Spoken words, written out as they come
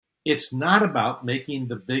It's not about making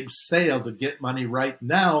the big sale to get money right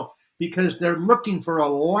now because they're looking for a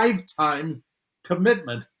lifetime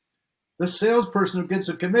commitment. The salesperson who gets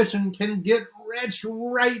a commission can get rich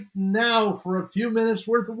right now for a few minutes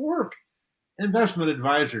worth of work. Investment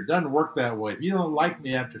advisor doesn't work that way. If you don't like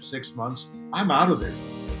me after 6 months, I'm out of there.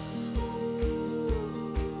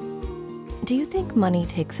 Do you think money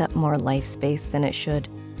takes up more life space than it should?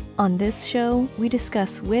 On this show, we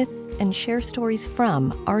discuss with and share stories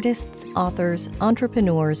from artists, authors,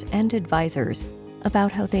 entrepreneurs, and advisors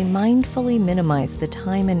about how they mindfully minimize the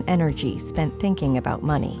time and energy spent thinking about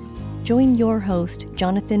money. Join your host,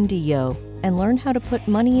 Jonathan Dio, and learn how to put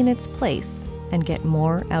money in its place and get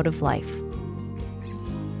more out of life.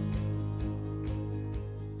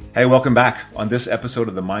 Hey, welcome back. On this episode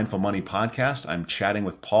of the Mindful Money Podcast, I'm chatting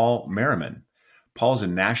with Paul Merriman. Paul is a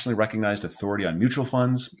nationally recognized authority on mutual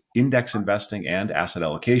funds, index investing, and asset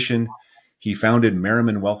allocation. He founded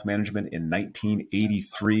Merriman Wealth Management in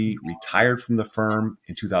 1983, retired from the firm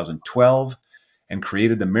in 2012, and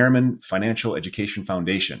created the Merriman Financial Education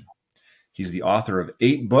Foundation. He's the author of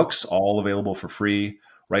 8 books, all available for free,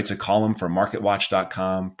 writes a column for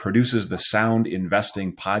MarketWatch.com, produces the Sound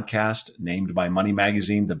Investing podcast, named by Money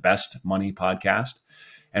Magazine the best money podcast,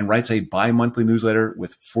 and writes a bi-monthly newsletter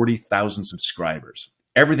with 40,000 subscribers.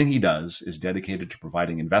 Everything he does is dedicated to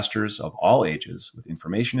providing investors of all ages with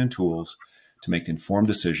information and tools to make informed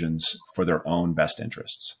decisions for their own best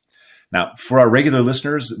interests. Now, for our regular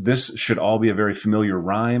listeners, this should all be a very familiar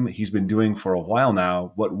rhyme. He's been doing for a while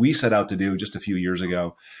now what we set out to do just a few years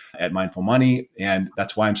ago at Mindful Money. And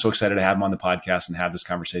that's why I'm so excited to have him on the podcast and have this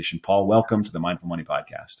conversation. Paul, welcome to the Mindful Money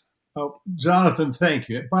Podcast. Oh, Jonathan, thank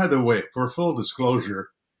you. By the way, for full disclosure,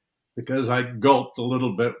 because I gulped a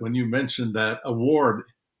little bit when you mentioned that award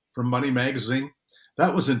from Money Magazine,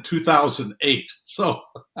 that was in 2008. So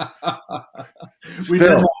we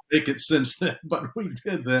didn't make it since then, but we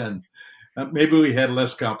did then. Maybe we had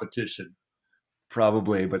less competition.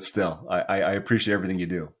 Probably, but still, I appreciate everything you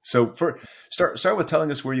do. So start with telling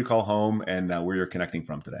us where you call home and where you're connecting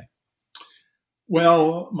from today.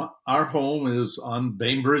 Well, our home is on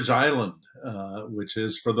Bainbridge Island, which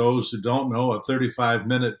is, for those who don't know, a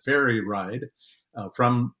 35-minute ferry ride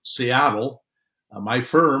from Seattle. My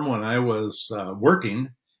firm, when I was working,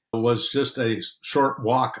 was just a short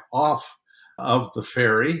walk off of the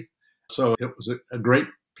ferry. So it was a great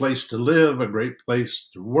place to live, a great place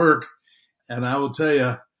to work. And I will tell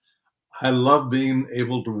you, I love being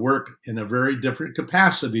able to work in a very different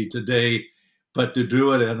capacity today, but to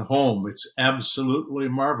do it at home, it's absolutely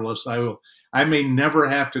marvelous. I may never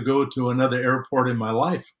have to go to another airport in my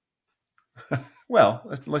life. Well,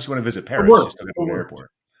 unless you want to visit Paris, you still got to go to the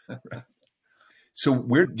airport. So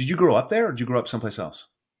where did you grow up there, or did you grow up someplace else?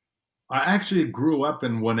 I actually grew up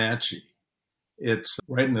in Wenatchee. It's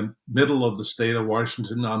right in the middle of the state of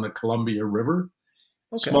Washington on the Columbia River.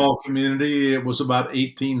 Okay. Small community. It was about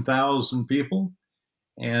 18,000 people,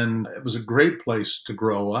 and it was a great place to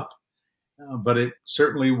grow up. But it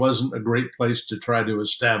certainly wasn't a great place to try to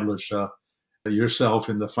establish yourself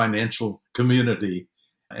in the financial community,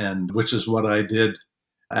 and which is what I did.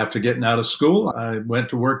 After getting out of school, I went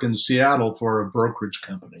to work in Seattle for a brokerage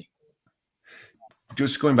company.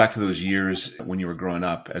 Just going back to those years when you were growing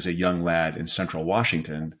up as a young lad in Central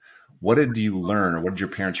Washington, what did you learn, or what did your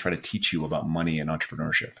parents try to teach you about money and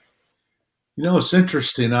entrepreneurship? You know, it's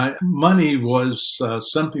interesting. Money was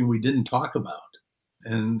something we didn't talk about.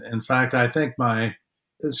 And in fact, I think my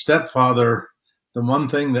stepfather, the one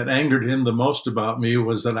thing that angered him the most about me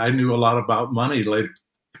was that I knew a lot about money later.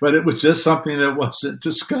 But it was just something that wasn't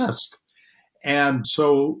discussed. And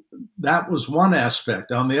so that was one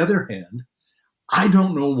aspect. On the other hand, I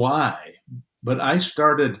don't know why, but I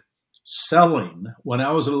started selling when I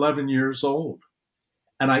was 11 years old.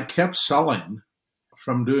 And I kept selling,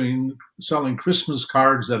 from selling Christmas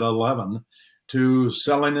cards at 11 to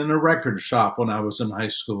selling in a record shop when I was in high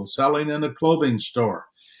school, selling in a clothing store.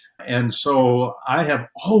 And so I have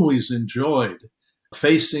always enjoyed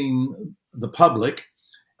facing the public.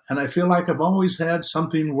 And I feel like I've always had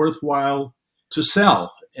something worthwhile to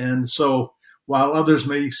sell. And so while others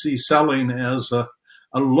may see selling as a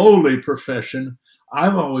lowly profession,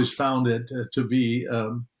 I've always found it to be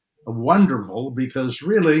wonderful, because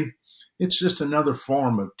really it's just another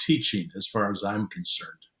form of teaching as far as I'm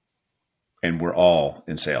concerned. And we're all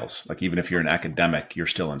in sales. Like, even if you're an academic, you're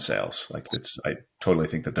still in sales. I totally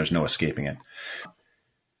think that there's no escaping it.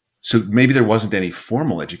 So maybe there wasn't any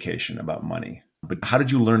formal education about money, but how did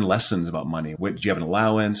you learn lessons about money? Did you have an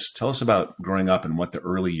allowance? Tell us about growing up and what the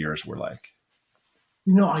early years were like.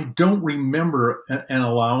 You know, I don't remember an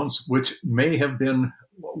allowance, which may have been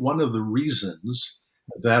one of the reasons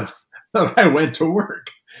that, that I went to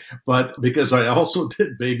work. But because I also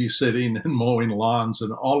did babysitting and mowing lawns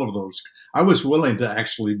and all of those, I was willing to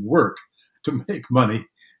actually work to make money.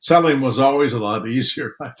 Selling was always a lot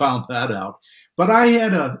easier. I found that out. But I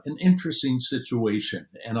had an interesting situation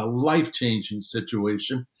and a life changing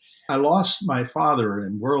situation. I lost my father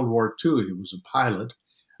in World War II. He was a pilot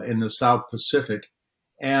in the South Pacific.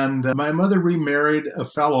 And my mother remarried a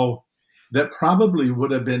fellow that probably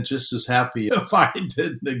would have been just as happy if I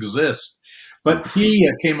didn't exist. But he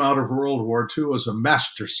came out of World War II as a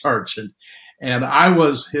master sergeant, and I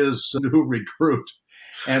was his new recruit.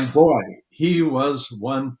 And boy, he was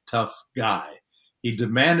one tough guy. He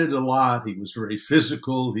demanded a lot. He was very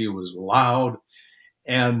physical. He was loud.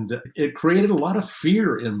 And it created a lot of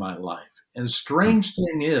fear in my life. And strange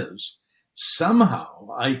thing is, somehow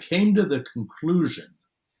I came to the conclusion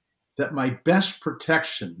that my best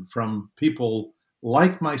protection from people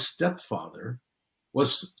like my stepfather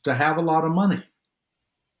was to have a lot of money.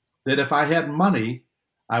 That if I had money,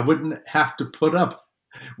 I wouldn't have to put up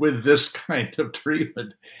with this kind of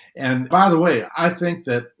treatment. And by the way, I think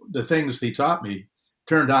that the things he taught me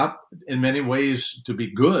turned out in many ways to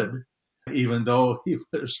be good, even though he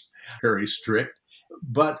was very strict.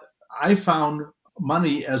 But I found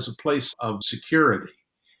money as a place of security.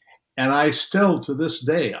 And I still, to this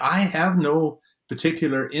day, I have no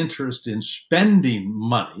particular interest in spending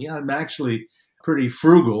money. I'm actually pretty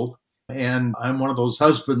frugal. And I'm one of those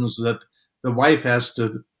husbands that the wife has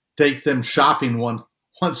to take them shopping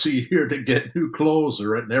once a year to get new clothes,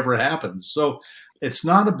 or it never happens. So it's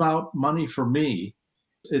not about money for me.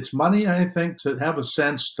 It's money, I think, to have a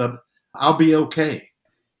sense that I'll be okay.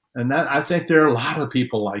 And that, I think there are a lot of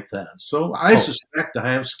people like that. So I suspect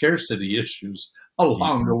I have scarcity issues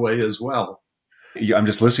along the way as well. I'm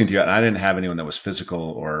just listening to you, and I didn't have anyone that was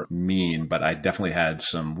physical or mean, but I definitely had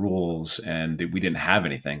some rules, and we didn't have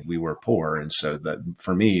anything. We were poor. And so that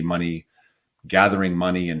for me, gathering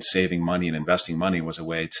money and saving money and investing money was a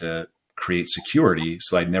way to create security.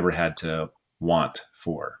 So I never had to want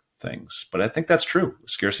for things. But I think that's true.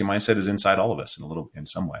 Scarcity mindset is inside all of us in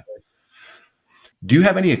some way. Do you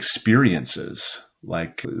have any experiences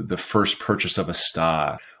like the first purchase of a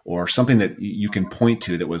stock or something that you can point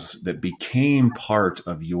to that became part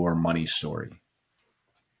of your money story?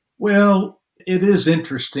 Well, it is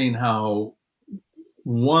interesting how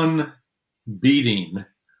one beating,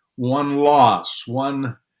 one loss,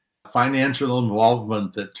 one financial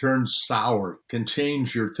involvement that turns sour can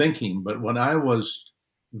change your thinking. But when I was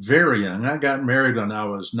very young, I got married when I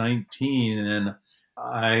was 19, and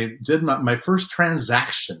I did my first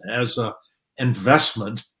transaction as a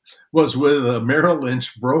investment was with a Merrill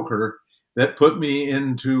Lynch broker that put me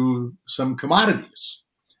into some commodities,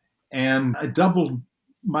 and I doubled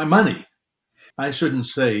my money. I shouldn't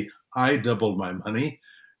say I doubled my money.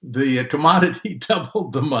 The commodity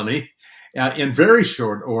doubled the money in very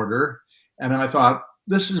short order. And I thought,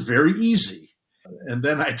 this is very easy. And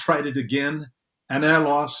then I tried it again, and I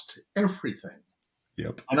lost everything.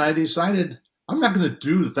 Yep. And I decided I'm not going to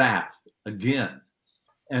do that again.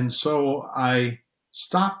 And so I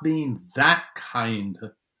stopped being that kind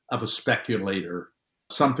of a speculator,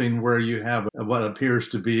 something where you have what appears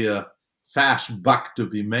to be a fast buck to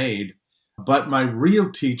be made. But my real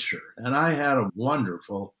teacher, and I had a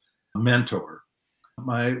wonderful mentor.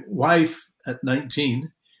 My wife at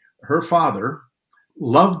 19, her father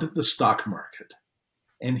loved the stock market,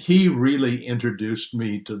 and he really introduced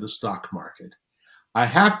me to the stock market. I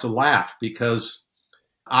have to laugh because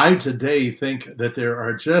I today think that there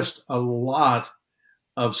are just a lot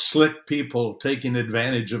of slick people taking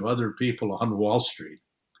advantage of other people on Wall Street.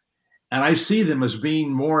 And I see them as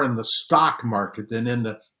being more in the stock market than in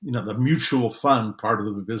the mutual fund part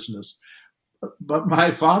of the business. But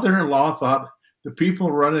my father-in-law thought the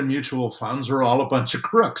people running mutual funds were all a bunch of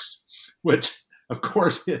crooks, which of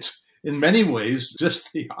course it's in many ways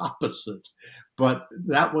just the opposite. But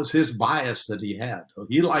that was his bias that he had.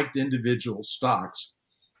 He liked individual stocks.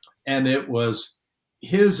 And it was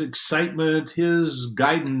his excitement, his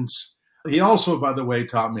guidance. He also, by the way,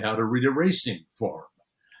 taught me how to read a racing form.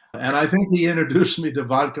 And I think he introduced me to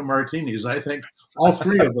vodka martinis. I think all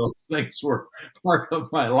three of those things were part of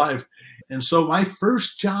my life. And so my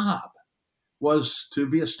first job was to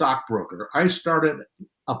be a stockbroker. I started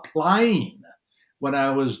applying when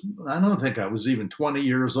I don't think I was even 20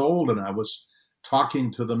 years old. And I was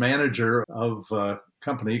talking to the manager of a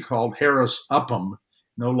company called Harris Upham,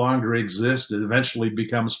 no longer exists. It eventually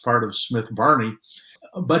becomes part of Smith Barney.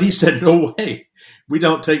 But he said, no way. We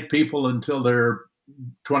don't take people until they're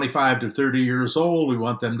 25 to 30 years old. We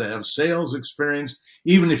want them to have sales experience.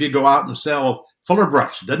 Even if you go out and sell full or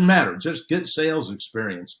brush, doesn't matter. Just get sales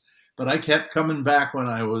experience. But I kept coming back when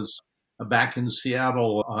I was back in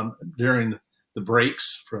Seattle during the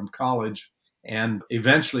breaks from college. And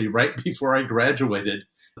eventually, right before I graduated,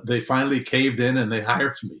 they finally caved in and they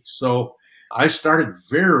hired me. So I started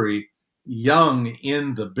very young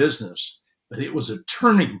in the business, but it was a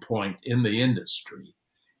turning point in the industry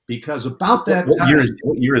because about that time,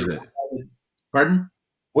 What year is it? pardon?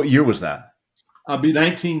 What year was that? I'll be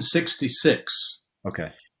 1966.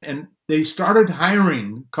 Okay. And they started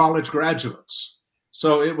hiring college graduates.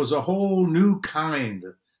 So it was a whole new kind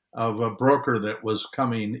of a broker that was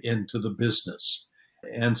coming into the business.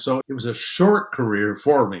 And so it was a short career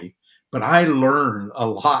for me, but I learned a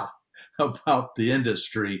lot about the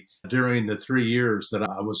industry during the 3 years that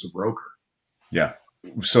I was a broker. Yeah.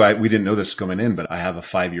 So we didn't know this coming in, but I have a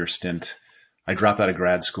 5-year stint. I dropped out of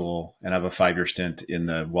grad school and I have a 5-year stint in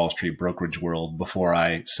the Wall Street brokerage world before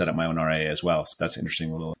I set up my own RIA as well. So that's an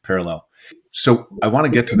interesting little parallel. So I want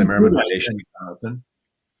to get to the Merriman Foundation. Jonathan.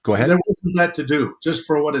 Go ahead. There wasn't that to do, just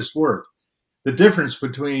for what it's worth. The difference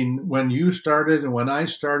between when you started and when I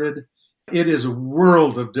started, it is a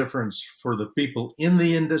world of difference for the people in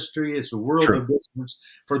the industry. It's a world of difference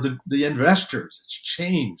for the investors. It's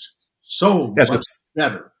changed so much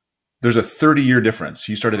better. There's a 30-year difference.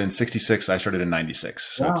 You started in 66. I started in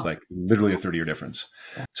 96. So Wow. It's like literally a 30-year difference.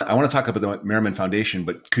 So I want to talk about the Merriman Foundation,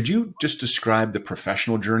 but could you just describe the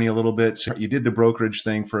professional journey a little bit? So you did the brokerage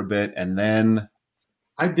thing for a bit and then...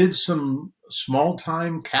 I did some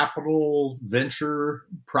small-time capital venture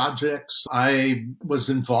projects. I was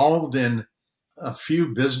involved in a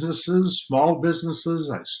few businesses, small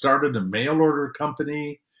businesses. I started a mail order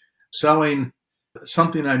company selling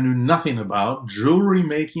something I knew nothing about, jewelry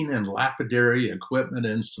making and lapidary equipment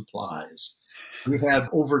and supplies. We had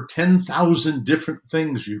over 10,000 different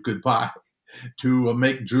things you could buy to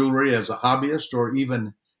make jewelry as a hobbyist or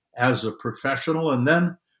even as a professional. And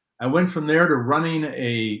then I went from there to running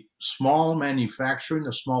a small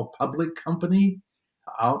public company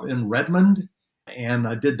out in Redmond. And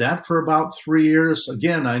I did that for about 3 years.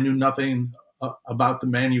 Again, I knew nothing about the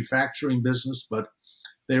manufacturing business, but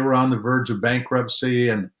they were on the verge of bankruptcy,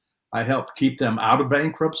 and I helped keep them out of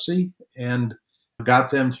bankruptcy and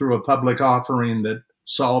got them through a public offering that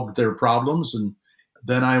solved their problems. And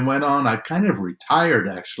then I went on, I kind of retired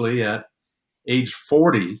actually at age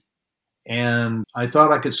 40, and I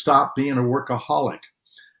thought I could stop being a workaholic.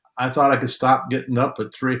 I thought I could stop getting up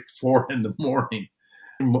at 3, 4 in the morning.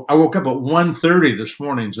 I woke up at 1:30 this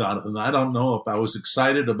morning, Jonathan. I don't know if I was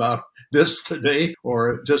excited about this today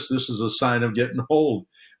or just this is a sign of getting old.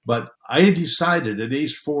 But I decided at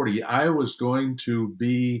age 40, I was going to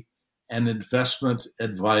be an investment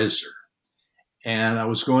advisor. And I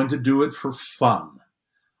was going to do it for fun.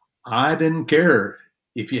 I didn't care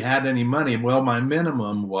if you had any money. Well, my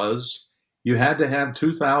minimum was you had to have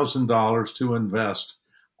 $2,000 to invest.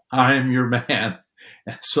 I'm your man.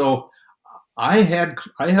 And so I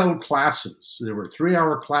held classes. There were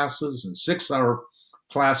 3-hour classes and 6-hour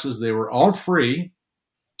classes. They were all free.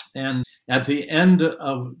 And at the end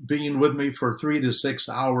of being with me for 3 to 6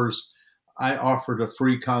 hours, I offered a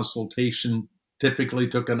free consultation, typically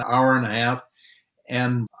took an hour and a half.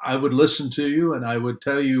 And I would listen to you and I would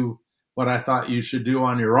tell you what I thought you should do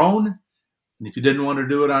on your own. And if you didn't want to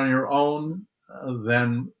do it on your own,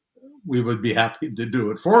 then we would be happy to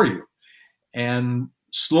do it for you. And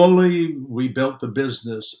slowly we built the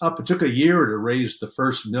business up. It took a year to raise the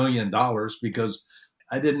first $1 million because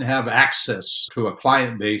I didn't have access to a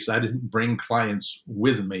client base. I didn't bring clients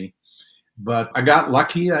with me. But I got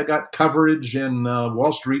lucky. I got coverage in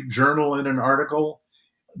Wall Street Journal in an article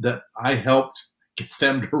that I helped get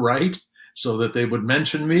them to write so that they would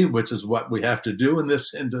mention me, which is what we have to do in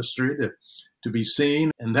this industry to be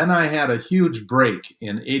seen. And then I had a huge break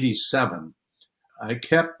in 87. I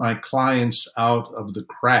kept my clients out of the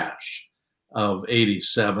crash of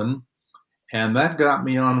 87, and that got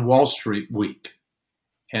me on Wall Street Week.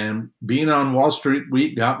 And being on Wall Street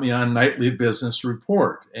Week got me on Nightly Business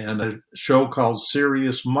Report and a show called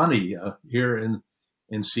Serious Money here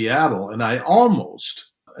in Seattle. And I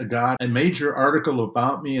almost got a major article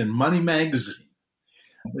about me in Money Magazine.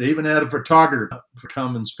 They even had a photographer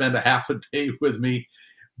come and spend a half a day with me.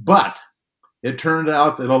 But it turned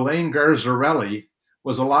out that Elaine Garzarelli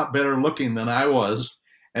was a lot better looking than I was.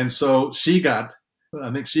 And so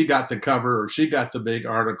I think she got the cover, or she got the big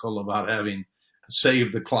article about having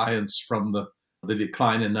saved the clients from the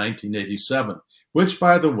decline in 1987, which,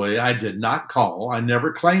 by the way, I did not call. I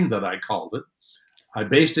never claimed that I called it. I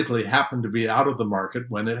basically happened to be out of the market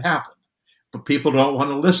when it happened. But people don't want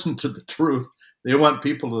to listen to the truth. They want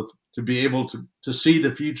people to be able to see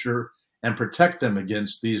the future and protect them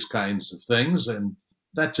against these kinds of things. And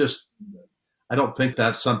that just, I don't think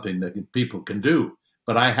that's something that people can do.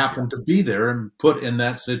 But I happen to be there and put in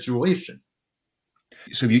that situation.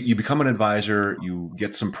 So you become an advisor, you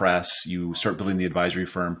get some press, you start building the advisory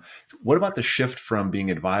firm. What about the shift from being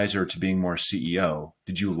advisor to being more CEO?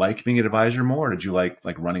 Did you like being an advisor more, or did you like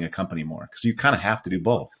running a company more? Because you kind of have to do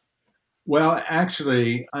both. Well,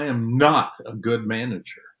 actually, I am not a good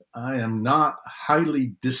manager. I am not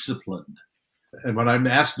highly disciplined. And when I'm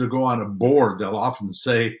asked to go on a board, they'll often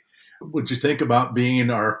say, would you think about being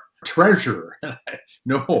our treasurer?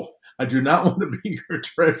 No, I do not want to be your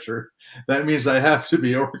treasurer. That means I have to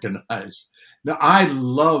be organized. Now, I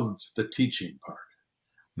loved the teaching part.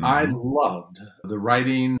 I Mm-hmm. loved the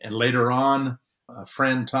writing. And later on, a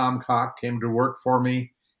friend, Tom Cock, came to work for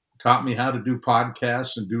me, taught me how to do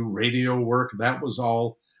podcasts and do radio work. That was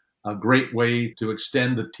all a great way to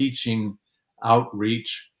extend the teaching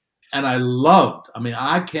outreach. And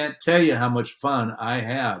I can't tell you how much fun I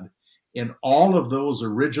had in all of those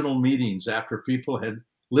original meetings after people had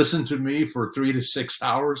listened to me for 3 to 6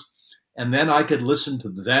 hours. And then I could listen to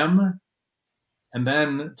them and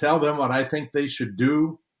then tell them what I think they should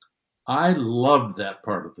do. I loved that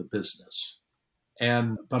part of the business.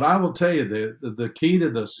 But I will tell you, the key to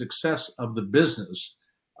the success of the business,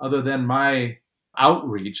 other than my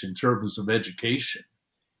outreach in terms of education,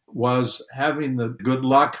 was having the good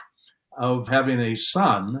luck of having a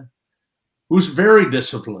son who's very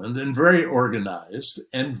disciplined and very organized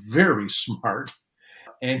and very smart.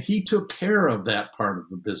 And he took care of that part of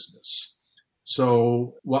the business.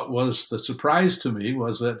 So what was the surprise to me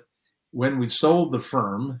was that when we sold the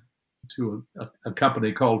firm to a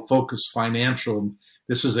company called Focus Financial,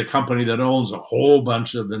 this is a company that owns a whole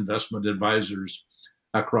bunch of investment advisors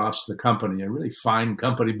across the company, a really fine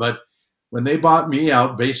company. But when they bought me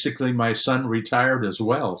out, basically my son retired as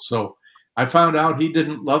well. So I found out he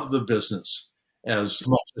didn't love the business as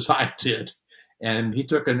much as I did. And he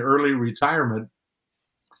took an early retirement.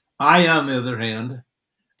 I, on the other hand,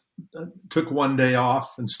 took one day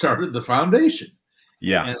off and started the foundation.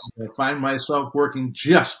 Yeah. And I find myself working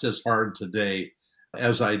just as hard today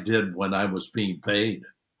as I did when I was being paid.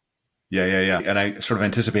 Yeah. And I sort of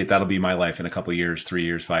anticipate that'll be my life in a couple of years, 3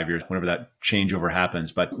 years, 5 years, whenever that changeover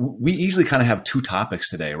happens. But we easily kind of have two topics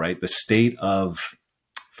today, right? The state of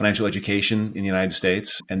financial education in the United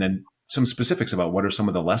States, and then some specifics about what are some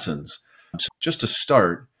of the lessons. So just to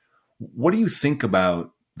start, what do you think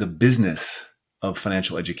about the business of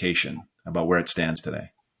financial education, about where it stands today?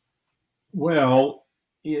 Well,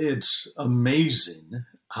 it's amazing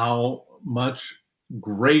how much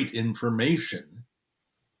great information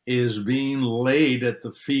is being laid at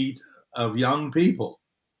the feet of young people.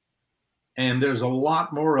 And there's a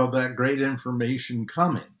lot more of that great information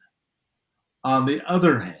coming. On the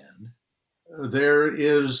other hand, there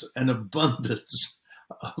is an abundance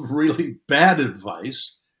of really bad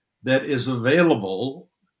advice that is available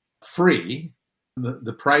free.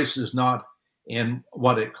 The price is not in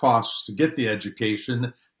what it costs to get the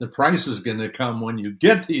education. The price is going to come when you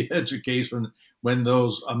get the education, when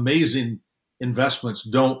those amazing investments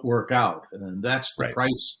don't work out. And that's the Right.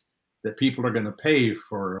 price that people are going to pay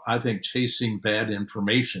for, I think, chasing bad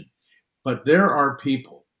information. But there are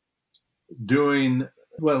people doing,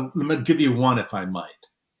 well, let me give you one if I might.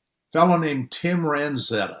 A fellow named Tim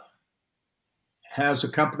Ranzetta has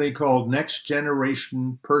a company called Next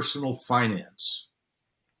Generation Personal Finance.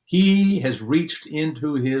 He has reached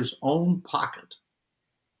into his own pocket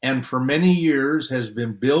and for many years has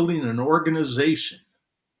been building an organization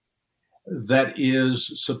that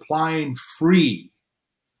is supplying free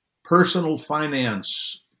personal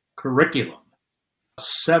finance curriculum,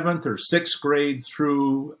 7th or 6th grade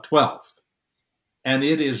through 12th. And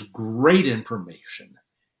it is great information.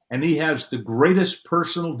 And he has the greatest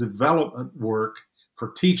personal development work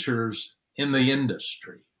for teachers in the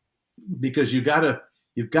industry, because you've got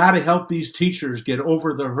to help these teachers get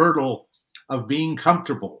over the hurdle of being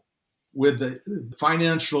comfortable with the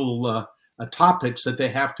financial topics that they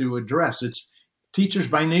have to address. It's teachers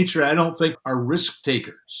by nature, I don't think, are risk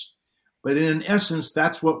takers. But in essence,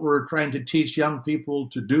 that's what we're trying to teach young people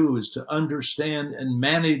to do, is to understand and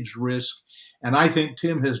manage risk. And I think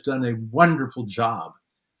Tim has done a wonderful job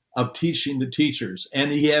of teaching the teachers.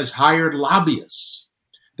 And he has hired lobbyists.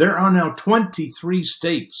 There are now 23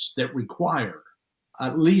 states that require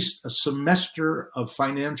at least a semester of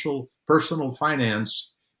personal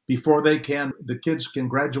finance before the kids can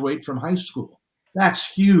graduate from high school.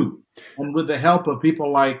 That's huge. And with the help of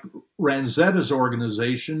people like Ranzetta's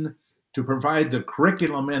organization to provide the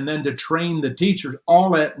curriculum and then to train the teachers,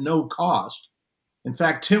 all at no cost, In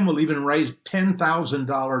fact, Tim will even write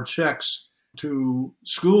 $10,000 checks to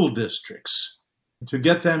school districts to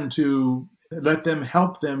get them to let them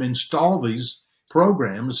help them install these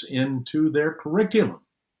programs into their curriculum.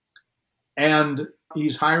 And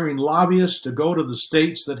he's hiring lobbyists to go to the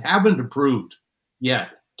states that haven't approved yet,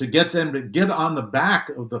 to get them to get on the back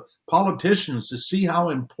of the politicians to see how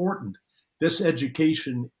important this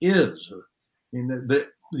education is. I mean, the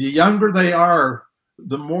younger they are,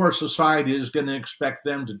 the more society is going to expect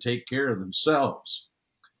them to take care of themselves.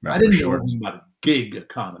 Yeah, I for didn't know sure. anything about a gig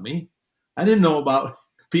economy. I didn't know about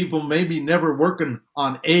people maybe never working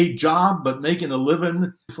on a job, but making a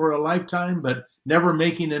living for a lifetime, but never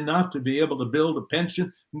making enough to be able to build a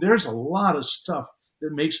pension. And there's a lot of stuff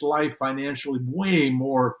that makes life financially way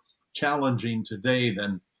more challenging today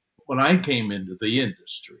than when I came into the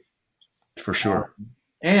industry. For sure.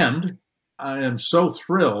 And I am so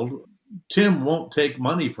thrilled. Tim won't take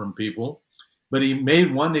money from people, but he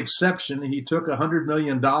made one exception. He took $100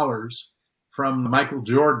 million from Michael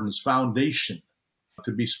Jordan's foundation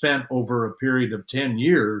to be spent over a period of 10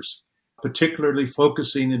 years, particularly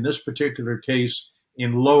focusing in this particular case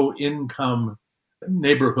in low income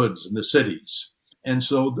neighborhoods in the cities. And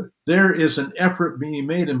so there is an effort being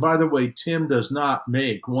made. And by the way, Tim does not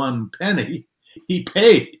make one penny. He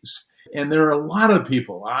pays. And there are a lot of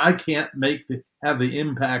people. I can't have the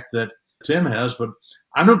impact that Tim has, but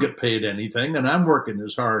I don't get paid anything. And I'm working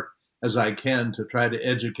as hard as I can to try to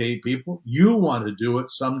educate people. You want to do it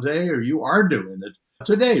someday, or you are doing it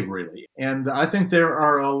today, really. And I think there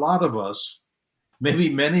are a lot of us, maybe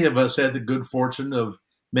many of us had the good fortune of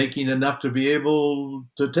making enough to be able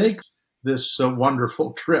to take this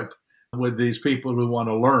wonderful trip with these people who want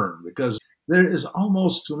to learn. Because there is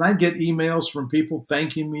almost, when I get emails from people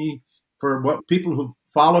thanking me for what people who've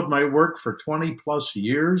followed my work for 20 plus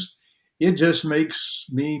years, it just makes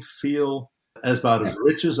me feel about as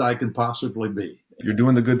rich as I can possibly be. You're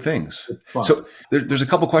doing the good things. It's fun. So there's a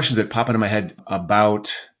couple questions that pop into my head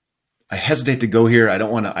about, I hesitate to go here. I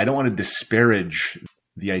don't want to disparage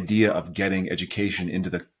the idea of getting education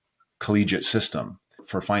into the collegiate system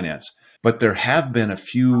for finance. But there have been a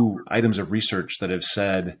few items of research that have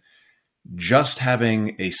said just having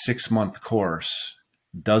a 6-month course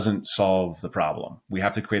doesn't solve the problem. We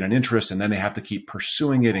have to create an interest, and then they have to keep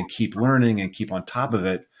pursuing it and keep learning and keep on top of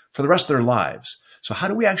it for the rest of their lives. So how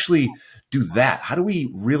do we actually do that? How do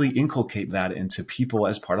we really inculcate that into people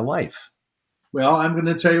as part of life? Well, I'm going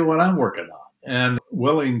to tell you what I'm working on, and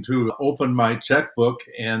willing to open my checkbook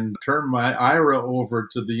and turn my IRA over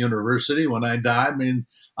to the university when I die. I mean,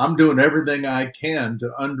 I'm doing everything I can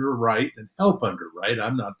to underwrite and help underwrite.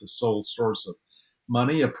 I'm not the sole source of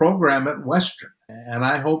money, a program at Western. And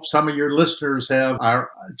I hope some of your listeners have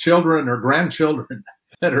our children or grandchildren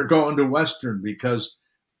that are going to Western, because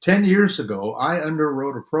 10 years ago, I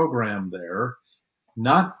underwrote a program there,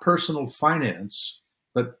 not personal finance,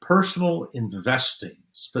 but personal investing,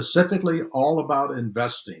 specifically all about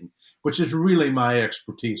investing, which is really my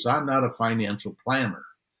expertise. I'm not a financial planner.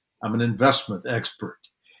 I'm an investment expert.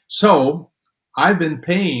 So I've been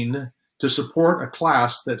paying to support a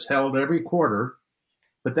class that's held every quarter,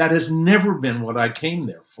 but that has never been what I came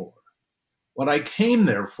there for. What I came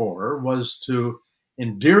there for was to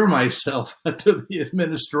endear myself to the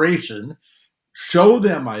administration, show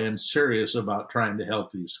them I am serious about trying to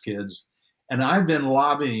help these kids. And I've been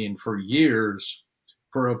lobbying for years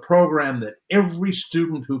for a program that every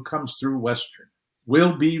student who comes through Western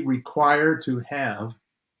will be required to have.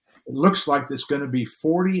 It looks like it's going to be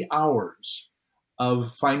 40 hours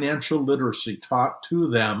of financial literacy taught to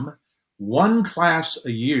them, one class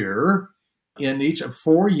a year in each of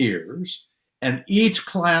 4 years. And each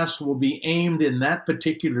class will be aimed in that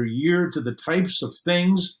particular year to the types of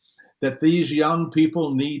things that these young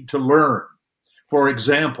people need to learn. For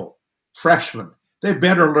example, freshmen, they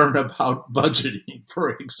better learn about budgeting,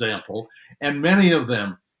 for example, and many of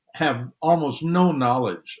them have almost no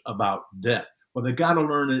knowledge about debt. Well, they got to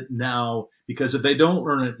learn it now, because if they don't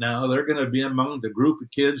learn it now, they're going to be among the group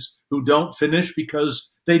of kids who don't finish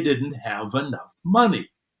because they didn't have enough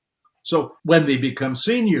money. So when they become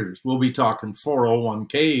seniors, we'll be talking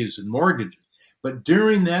 401ks and mortgages. But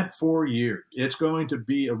during that 4 years, it's going to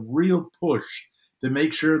be a real push to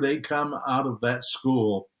make sure they come out of that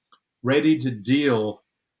school ready to deal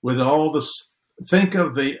with all this. Think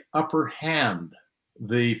of the upper hand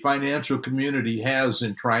the financial community has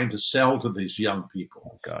in trying to sell to these young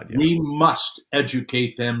people. Oh, God, yeah. We must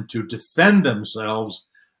educate them to defend themselves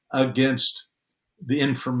against the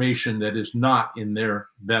information that is not in their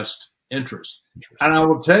best interest. And I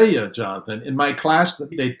will tell you, Jonathan, in my class that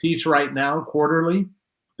they teach right now quarterly,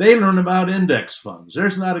 they learn about index funds.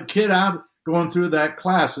 There's not a kid out going through that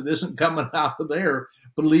class. It isn't coming out of there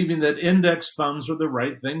believing that index funds are the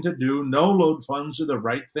right thing to do, no load funds are the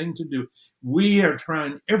right thing to do. We are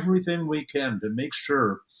trying everything we can to make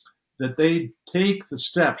sure that they take the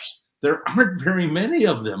steps. There aren't very many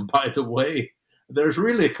of them, by the way. There's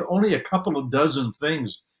really only a couple of dozen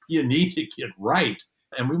things you need to get right.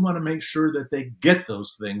 And we want to make sure that they get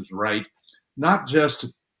those things right, not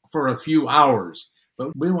just for a few hours,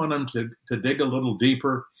 but we want them to dig a little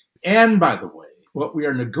deeper. And by the way, what we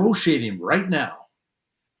are negotiating right now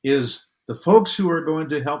is the folks who are going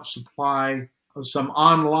to help supply some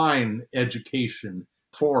online education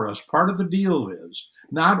for us. Part of the deal is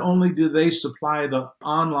not only do they supply the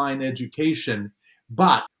online education,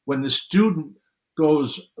 but when the student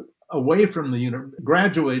goes away from the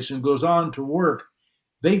graduates and goes on to work,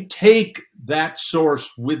 they take that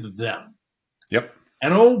source with them. Yep.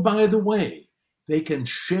 And oh, by the way, they can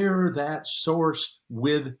share that source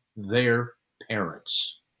with their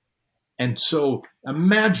parents. And so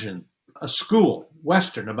imagine a school,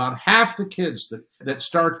 Western, about half the kids that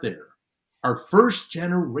start there are first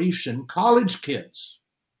generation college kids.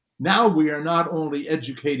 Now we are not only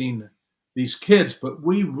educating these kids, but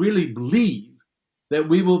we really believe that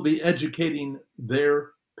we will be educating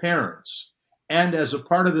their parents. And as a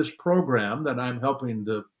part of this program that I'm helping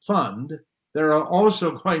to fund, there are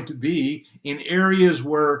also going to be, in areas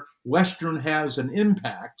where Western has an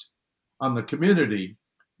impact on the community,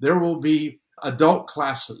 there will be adult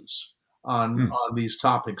classes on these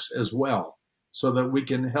topics as well, so that we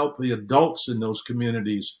can help the adults in those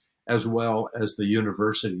communities as well as the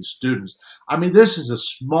university students. I mean, this is a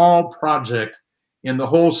small project in the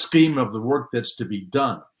whole scheme of the work that's to be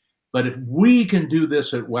done. But if we can do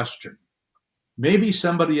this at Western, maybe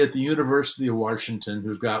somebody at the University of Washington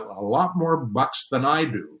who's got a lot more bucks than I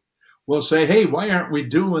do will say, hey, why aren't we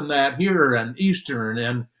doing that here and Eastern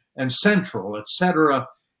and Central, et cetera?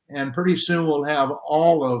 And pretty soon we'll have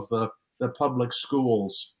all of the public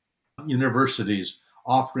schools, universities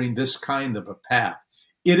offering this kind of a path.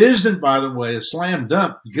 It isn't, by the way, a slam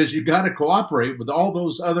dunk, because you got to cooperate with all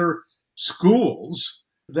those other schools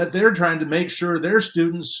that they're trying to make sure their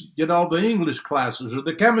students get all the English classes or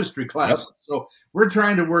the chemistry classes. Yep. So we're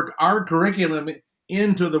trying to work our curriculum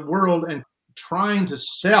into the world and trying to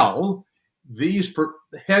sell these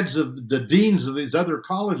heads of the deans of these other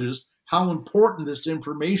colleges how important this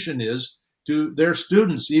information is to their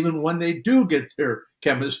students, even when they do get their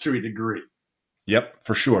chemistry degree. Yep,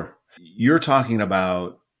 for sure. You're talking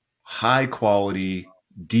about high quality,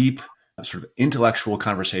 deep, sort of intellectual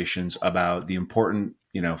conversations about the important,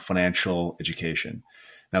 financial education.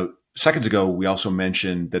 Now, seconds ago, we also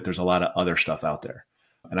mentioned that there's a lot of other stuff out there.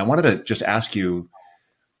 And I wanted to just ask you,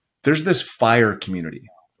 there's this FIRE community,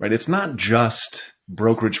 right? It's not just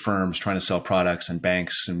brokerage firms trying to sell products and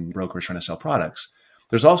banks and brokers trying to sell products.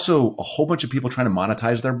 There's also a whole bunch of people trying to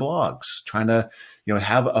monetize their blogs, trying to,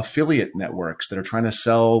 have affiliate networks that are trying to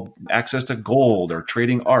sell access to gold or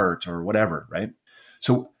trading art or whatever, right?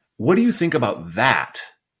 So what do you think about that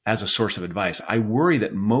as a source of advice? I worry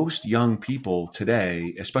that most young people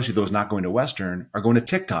today, especially those not going to Western, are going to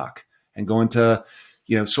TikTok and going to,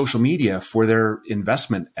 social media for their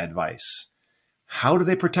investment advice. How do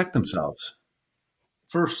they protect themselves?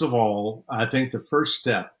 First of all, I think the first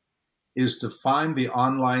step is to find the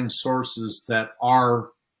online sources that are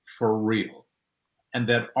for real and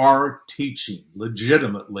that are teaching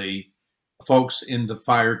legitimately folks in the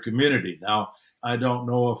FIRE community. Now, I don't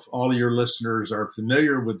know if all of your listeners are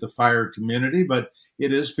familiar with the FIRE community, but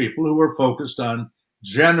it is people who are focused on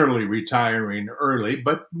generally retiring early,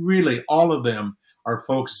 but really all of them are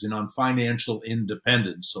focusing on financial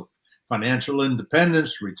independence. So financial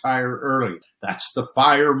independence, retire early. That's the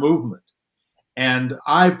FIRE movement. And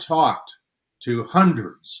I've talked to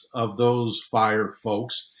hundreds of those FIRE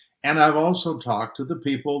folks, and I've also talked to the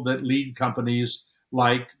people that lead companies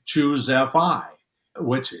like Choose FI,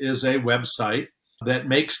 which is a website that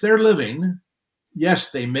makes their living.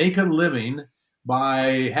 Yes, they make a living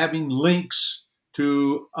by having links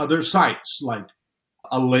to other sites, like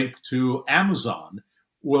a link to Amazon.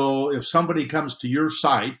 Well, if somebody comes to your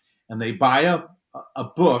site and they buy a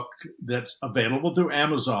book that's available through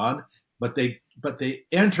Amazon, but they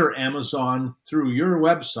enter Amazon through your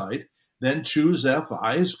website, then Choose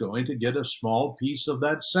FI is going to get a small piece of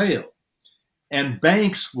that sale. And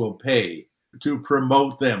banks will pay to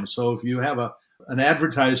promote them. So if you have an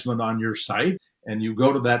advertisement on your site and you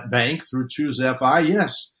go to that bank through Choose FI,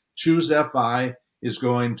 yes, Choose FI is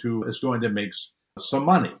going to make some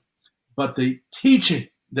money. But the teaching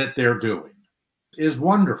that they're doing is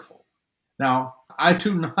wonderful. Now, I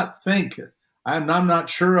do not think I'm not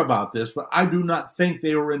sure about this, but I do not think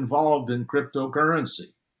they were involved in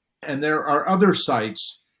cryptocurrency. And there are other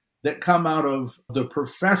sites that come out of the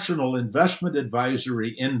professional investment advisory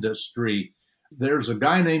industry. There's a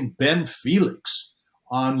guy named Ben Felix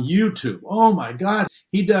on YouTube. Oh my God.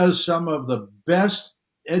 He does some of the best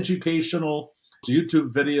educational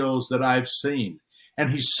YouTube videos that I've seen.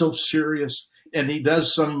 And he's so serious. And he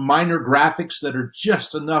does some minor graphics that are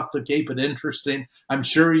just enough to keep it interesting. I'm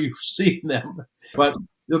sure you've seen them. But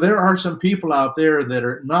there are some people out there that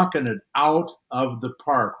are knocking it out of the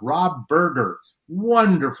park. Rob Berger,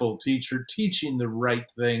 wonderful teacher, teaching the right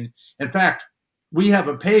thing. In fact, we have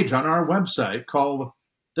a page on our website called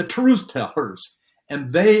The Truth Tellers.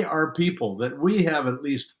 And they are people that we have at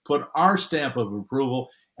least put our stamp of approval.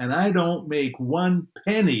 And I don't make one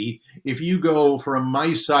penny if you go from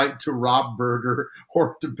my site to Rob Berger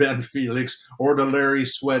or to Ben Felix or to Larry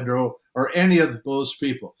Swedroe or any of those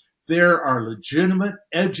people. There are legitimate,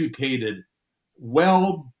 educated,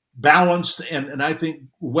 well-balanced, and I think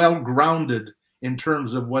well-grounded in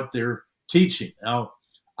terms of what they're teaching. Now,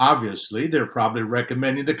 obviously, they're probably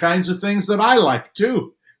recommending the kinds of things that I like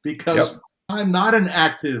too, because I'm not an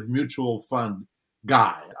active mutual fund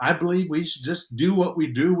guy. I believe we should just do what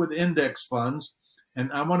we do with index funds,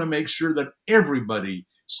 and I want to make sure that everybody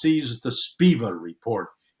sees the SPIVA report.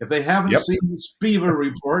 If they haven't seen the SPIVA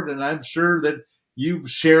report, and I'm sure that you've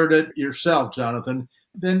shared it yourself, Jonathan,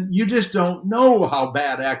 then you just don't know how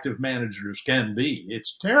bad active managers can be.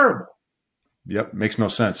 It's terrible. Yep, makes no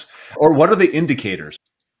sense. Or what are the indicators?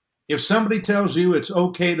 If somebody tells you it's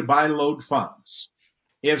okay to buy load funds,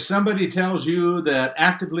 if somebody tells you that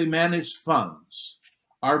actively managed funds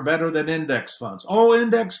are better than index funds, oh,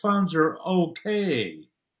 index funds are okay,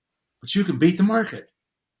 but you can beat the market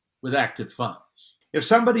with active funds. If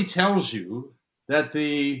somebody tells you that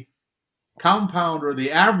the compound or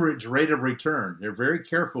the average rate of return, they're very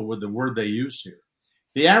careful with the word they use here.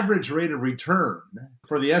 The average rate of return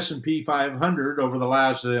for the S&P 500 over the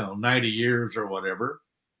last 90 years or whatever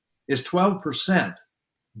is 12%.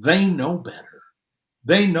 They know better.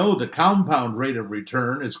 They know the compound rate of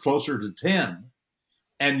return is closer to 10.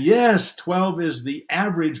 And yes, 12 is the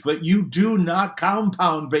average, but you do not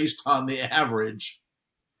compound based on the average.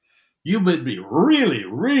 You would be really,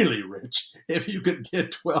 really rich if you could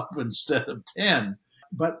get 12 instead of 10.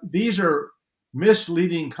 But these are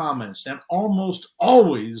misleading comments, and almost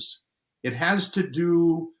always it has to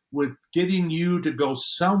do with getting you to go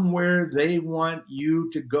somewhere they want you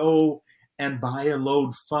to go and buy a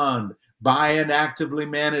load fund, buy an actively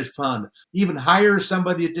managed fund, even hire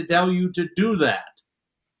somebody to tell you to do that.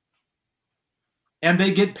 And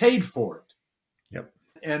they get paid for it. Yep.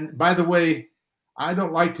 And by the way, I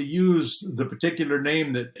don't like to use the particular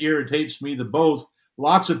name that irritates me the most.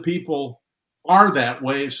 Lots of people are that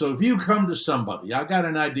way. So if you come to somebody, I got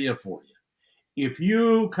an idea for you. If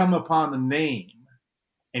you come upon a name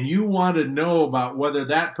and you want to know about whether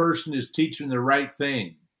that person is teaching the right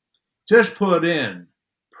thing, just put in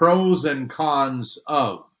pros and cons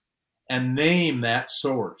of and name that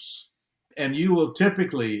source. And you will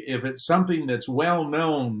typically, if it's something that's well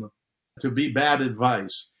known to be bad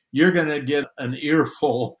advice, you're going to get an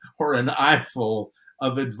earful or an eyeful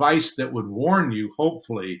of advice that would warn you,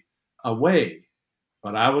 hopefully, away.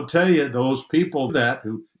 But I will tell you, those people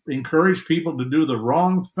who encourage people to do the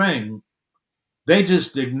wrong thing, they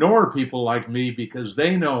just ignore people like me because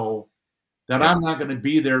they know that I'm not going to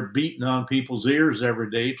be there beating on people's ears every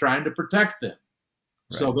day trying to protect them.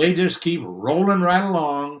 Right. So they just keep rolling right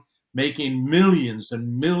along, making millions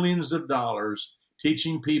and millions of dollars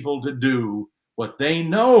teaching people to do what they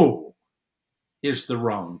know is the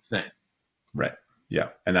wrong thing. Right. Yeah.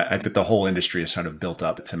 And I think the whole industry is sort of built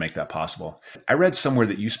up to make that possible. I read somewhere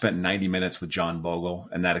that you spent 90 minutes with John Bogle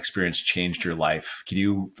and that experience changed your life. Can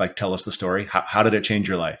you tell us the story? How did it change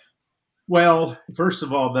your life? Well, first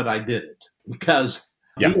of all, that I did it because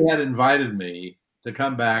he had invited me to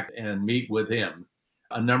come back and meet with him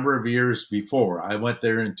a number of years before. I went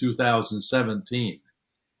there in 2017.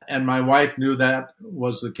 And my wife knew that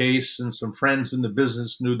was the case, and some friends in the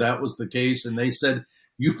business knew that was the case. And they said,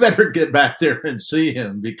 you better get back there and see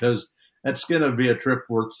him because that's going to be a trip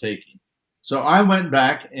worth taking. So I went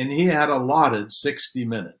back, and he had allotted 60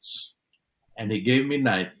 minutes, and he gave me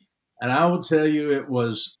 90. And I will tell you,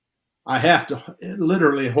 I have to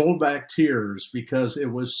literally hold back tears because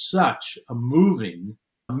it was such a moving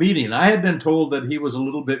meeting. I had been told that he was a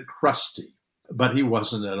little bit crusty, but he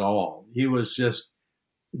wasn't at all. He was just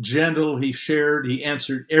gentle. He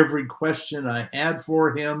answered every question I had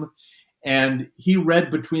for him, and he read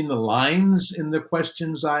between the lines in the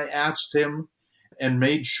questions I asked him and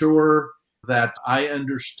made sure that I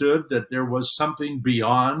understood that there was something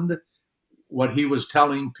beyond what he was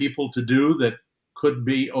telling people to do that could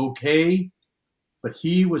be okay, but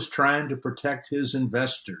he was trying to protect his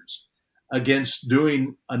investors against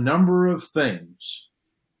doing a number of things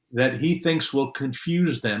that he thinks will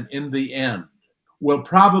confuse them in the end, will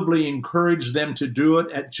probably encourage them to do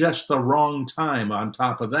it at just the wrong time on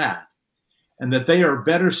top of that, and that they are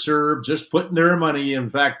better served just putting their money. In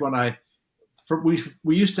fact, we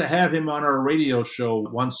used to have him on our radio show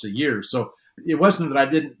once a year. So it wasn't that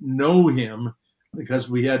I didn't know him, because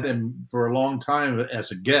we had him for a long time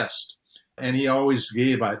as a guest. And he always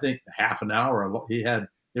gave, I think, half an hour.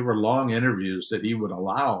 They were long interviews that he would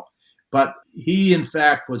allow. But he, in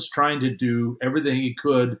fact, was trying to do everything he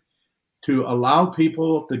could to allow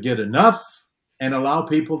people to get enough and allow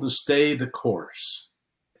people to stay the course.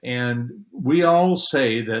 And we all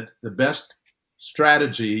say that the best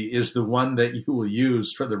strategy is the one that you will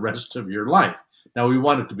use for the rest of your life. Now, we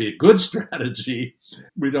want it to be a good strategy.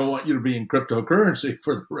 We don't want you to be in cryptocurrency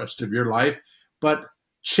for the rest of your life. But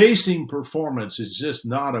chasing performance is just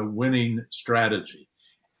not a winning strategy.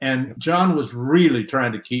 And John was really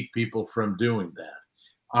trying to keep people from doing that.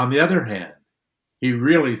 On the other hand, he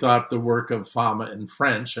really thought the work of Fama and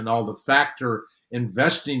French and all the factor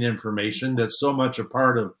investing information that's so much a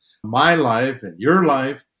part of my life and your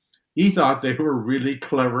life, he thought they were really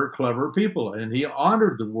clever people, and he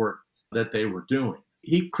honored the work that they were doing.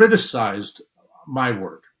 He criticized my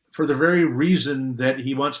work for the very reason that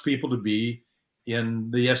he wants people to be in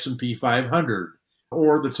the S&P 500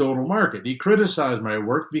 or the total market. He criticized my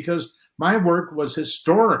work because my work was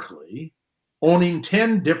historically owning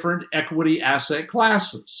 10 different equity asset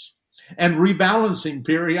classes and rebalancing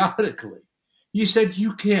periodically. He said,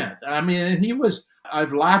 you can't. I mean, and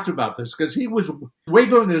I've laughed about this because he was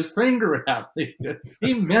wiggling his finger at me.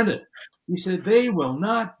 He meant it. He said, they will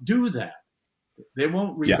not do that. They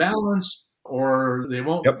won't rebalance or they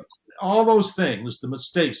won't, all those things, the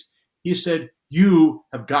mistakes. He said, you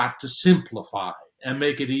have got to simplify and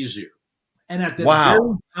make it easier. And at that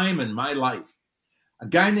very time in my life, a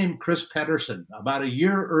guy named Chris Pedersen, about a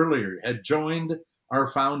year earlier, had joined our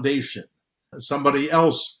foundation. Somebody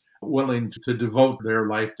else willing to devote their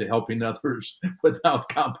life to helping others without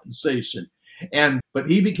compensation. But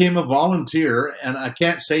he became a volunteer, and I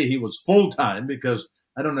can't say he was full-time because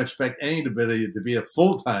I don't expect anybody to be a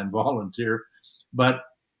full-time volunteer. But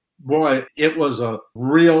boy, it was a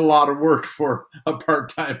real lot of work for a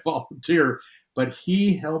part-time volunteer. But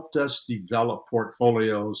he helped us develop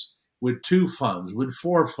portfolios with 2 funds, with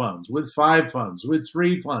 4 funds, with 5 funds, with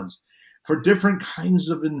 3 funds for different kinds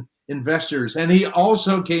of investors. And he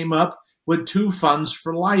also came up with 2 funds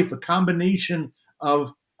for life, a combination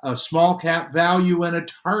of a small cap value and a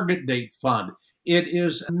target date fund. It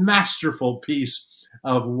is a masterful piece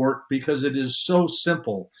of work because it is so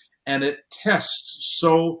simple and it tests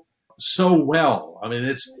so well. I mean,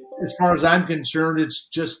 it's, as far as I'm concerned, it's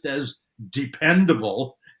just as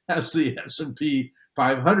dependable as the S&P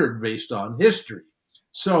 500 based on history.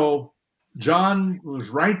 So John was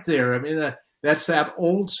right there. I mean, that's that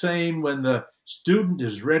old saying, when the student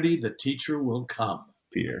is ready, the teacher will come.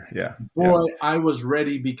 Peter, yeah. Boy, I was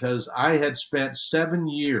ready because I had spent 7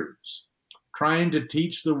 years trying to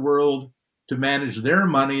teach the world to manage their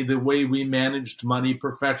money the way we managed money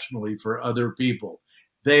professionally for other people.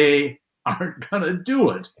 They aren't going to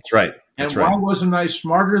do it. That's right. And why wasn't I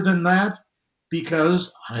smarter than that?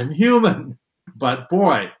 Because I'm human. But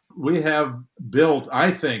boy, we have built,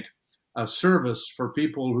 I think, a service for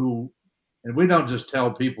people who, and we don't just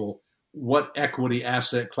tell people what equity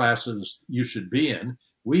asset classes you should be in.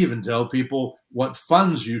 We even tell people what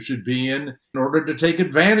funds you should be in order to take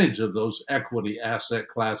advantage of those equity asset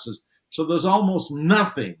classes. So there's almost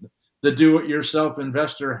nothing the do-it-yourself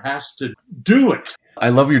investor has to do it. I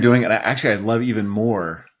love what you're doing. And I love even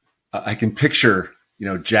more. I can picture,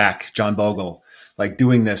 John Bogle, like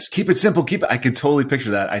doing this. Keep it simple. I could totally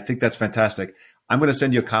picture that. I think that's fantastic. I'm going to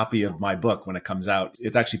send you a copy of my book when it comes out.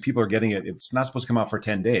 It's actually, people are getting it. It's not supposed to come out for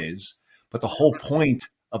 10 days, but the whole point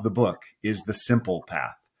of the book is the simple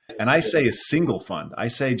path. And I say a single fund. I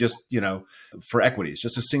say just, for equities,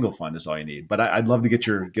 just a single fund is all you need. But I'd love to get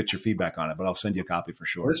your feedback on it, but I'll send you a copy for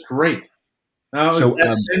sure. That's great. Now, so, is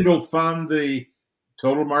that single fund the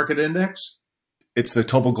total market index? It's the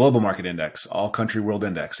Total Global Market Index, All Country World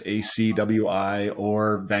Index, ACWI,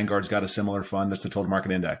 or Vanguard's got a similar fund. That's the Total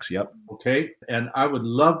Market Index. Yep. Okay. And I would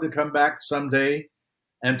love to come back someday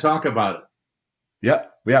and talk about it.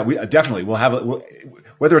 Yeah, we definitely we'll have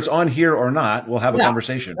whether it's on here or not, we'll have a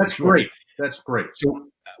conversation. That's great. That's great. So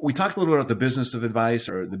we talked a little bit about the business of advice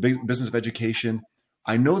or the business of education.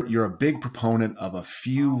 I know that you're a big proponent of a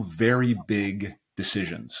few very big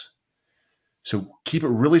decisions. So keep it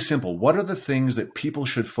really simple. What are the things that people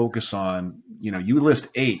should focus on? You list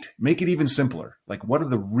 8, make it even simpler. Like, what are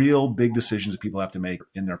the real big decisions that people have to make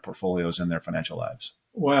in their portfolios and their financial lives?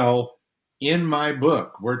 Well, in my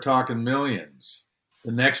book, we're talking millions.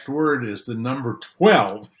 The next word is the number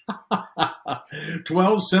 12.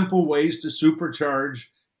 12 simple ways to supercharge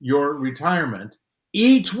your retirement.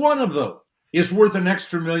 Each one of them is worth an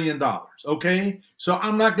extra $1 million. Okay? So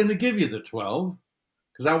I'm not going to give you the 12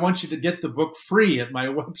 because I want you to get the book free at my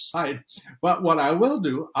website. But what I will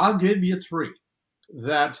do, I'll give you 3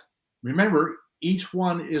 that, remember, each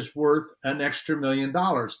one is worth an extra $1 million.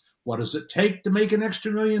 What does it take to make an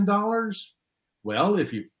extra $1 million? Well,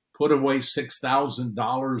 if you put away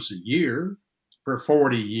 $6,000 a year for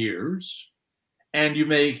 40 years and you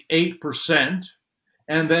make 8%,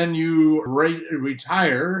 and then you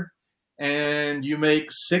retire and you make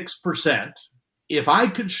 6%, if I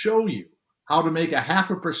could show you how to make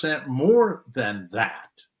 0.5% more than that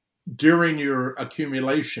during your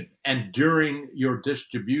accumulation and during your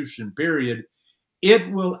distribution period,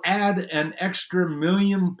 it will add an extra $1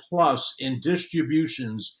 million plus in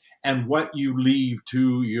distributions and what you leave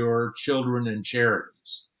to your children and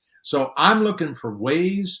charities. So I'm looking for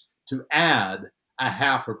ways to add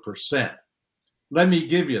 0.5%. Let me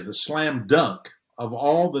give you the slam dunk of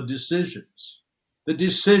all the decisions. The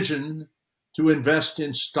decision to invest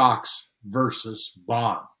in stocks versus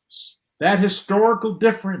bonds. That historical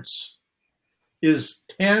difference is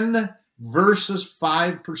 10 versus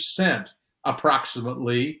 5%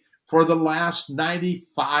 approximately for the last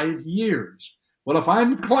 95 years. Well, if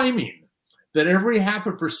I'm claiming that every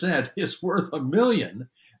 0.5% is worth $1 million,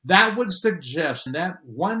 that would suggest that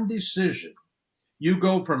one decision, you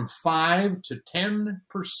go from 5 to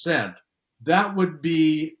 10%, that would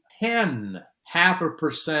be 10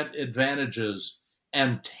 0.5% advantages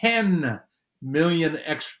and 10 million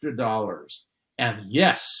extra dollars. And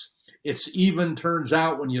yes, it's even turns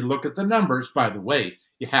out when you look at the numbers, by the way,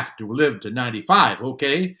 you have to live to 95,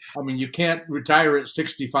 okay? I mean, you can't retire at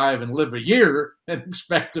 65 and live a year and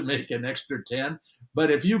expect to make an extra 10. But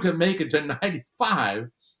if you can make it to 95,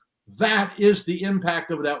 that is the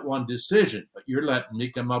impact of that one decision. But you're letting me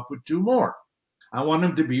come up with 2 more. I want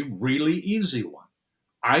them to be really easy ones.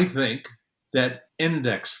 I think that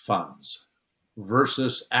index funds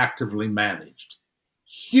versus actively managed,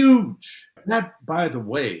 huge. That, by the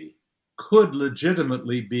way, could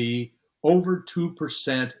legitimately be over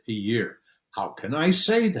 2% a year. How can I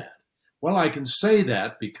say that? Well, I can say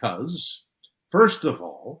that because, first of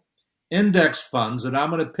all, index funds, and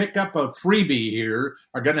I'm going to pick up a freebie here,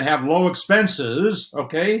 are going to have low expenses,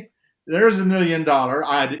 okay? There's $1 million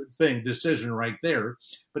decision right there.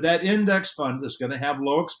 But that index fund is going to have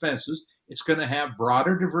low expenses. It's going to have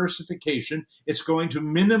broader diversification. It's going to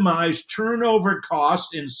minimize turnover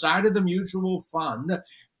costs inside of the mutual fund.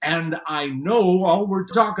 And I know all we're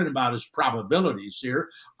talking about is probabilities here.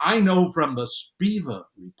 I know from the SPIVA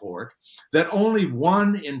report that only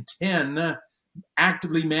 1 in 10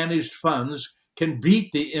 actively managed funds can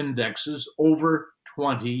beat the indexes over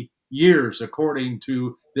 20 years, according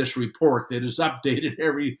to this report that is updated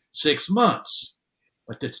every 6 months.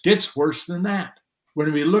 But it gets worse than that.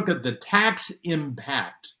 When we look at the tax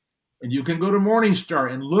impact, and you can go to Morningstar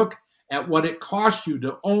and look at what it costs you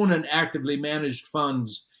to own an actively managed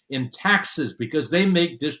funds in taxes, because they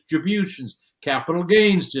make distributions, capital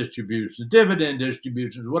gains distributions, dividend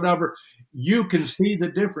distributions, whatever, you can see the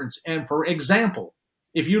difference. And for example,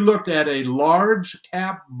 if you looked at a large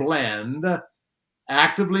cap blend,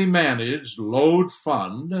 actively managed load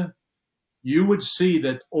fund, you would see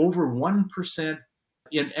that over 1%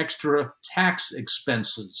 in extra tax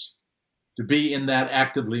expenses to be in that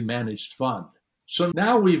actively managed fund. So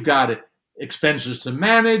now we've got expenses to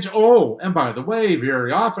manage. Oh, and by the way,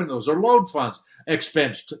 very often those are load funds.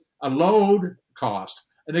 A load cost,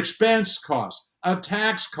 an expense cost, a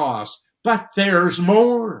tax cost, but there's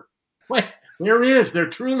more. Well, there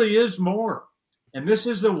truly is more. And this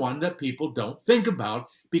is the one that people don't think about,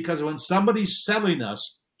 because when somebody's selling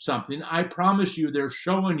us something, I promise you they're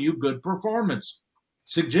showing you good performance,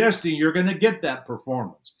 suggesting you're going to get that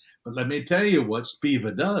performance. But let me tell you what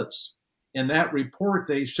SPIVA does. In that report,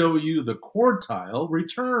 they show you the quartile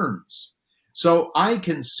returns. So I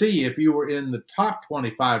can see if you were in the top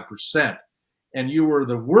 25% and you were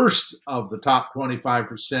the worst of the top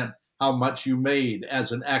 25%, how much you made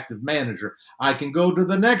as an active manager. I can go to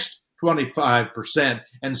the next 25%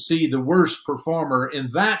 and see the worst performer in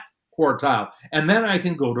that quartile. And then I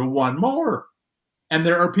can go to one more. And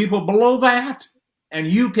there are people below that. And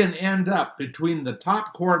you can end up between the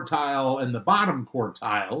top quartile and the bottom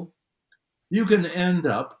quartile, you can end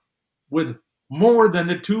up with more than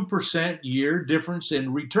a 2% year difference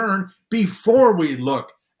in return before we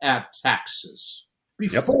look at taxes,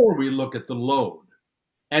 Yep. before we look at the load.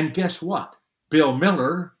 And guess what? Bill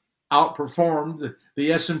Miller outperformed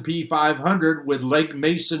the S&P 500 with Lake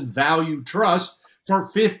Mason Value Trust for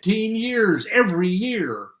 15 years, every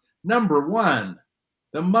year. Number one,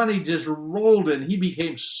 the money just rolled in. He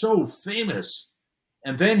became so famous.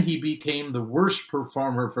 And then he became the worst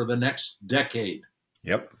performer for the next decade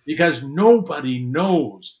Yep. because nobody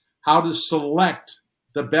knows how to select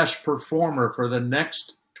the best performer for the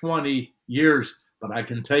next 20 years. But I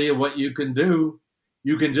can tell you what you can do.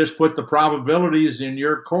 You can just put the probabilities in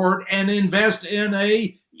your court and invest in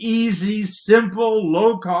a easy, simple,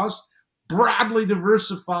 low cost, broadly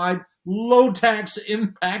diversified, low tax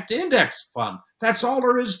impact index fund. That's all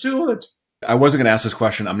there is to it. I wasn't going to ask this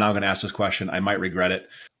question. I'm now going to ask this question. I might regret it.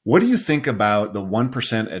 What do you think about the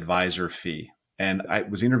 1% advisor fee? And I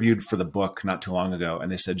was interviewed for the book not too long ago,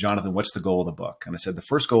 and they said, Jonathan, what's the goal of the book? And I said, the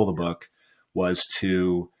first goal of the book was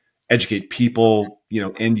to educate people,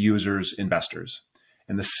 end users, investors.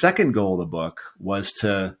 And the second goal of the book was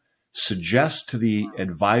to suggest to the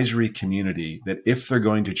advisory community that if they're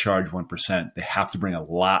going to charge 1%, they have to bring a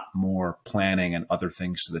lot more planning and other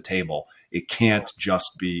things to the table. It can't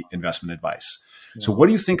just be investment advice. Yeah. So what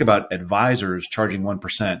do you think about advisors charging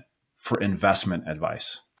 1% for investment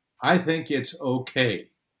advice? I think it's okay.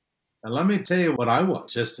 And let me tell you what I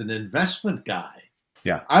was, just an investment guy.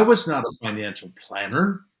 Yeah. I was not a financial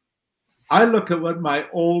planner. I look at what my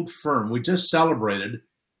old firm, we just celebrated.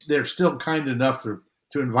 They're still kind enough to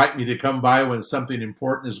invite me to come by when something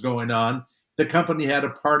important is going on. The company had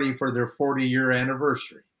a party for their 40-year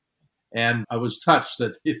anniversary. And I was touched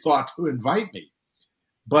that they thought to invite me.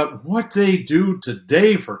 But what they do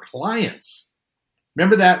today for clients,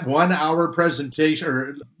 remember that 1 hour presentation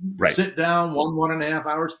or right. Sit down, 1.5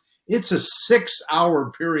 hours? It's a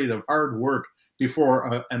 6-hour period of hard work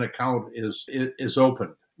before an account is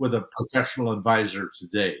opened with a professional advisor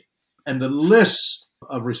today. And the list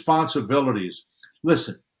of responsibilities,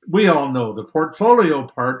 listen, we all know the portfolio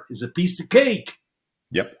part is a piece of cake.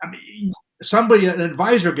 Yep. I mean, an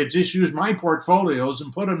advisor could just use my portfolios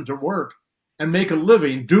and put them to work and make a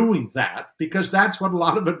living doing that, because that's what a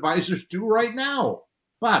lot of advisors do right now.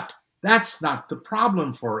 But that's not the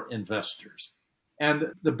problem for investors.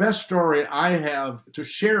 And the best story I have to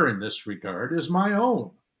share in this regard is my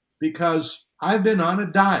own, because I've been on a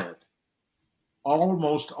diet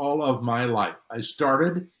almost all of my life. I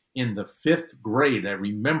started in the 5th grade. I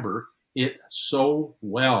remember it so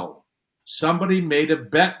well. Somebody made a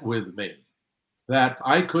bet with me that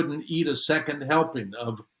I couldn't eat a second helping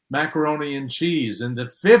of macaroni and cheese in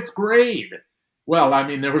the 5th grade. Well, I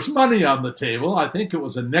mean, there was money on the table. I think it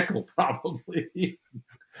was a nickel probably.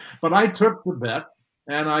 But I took the bet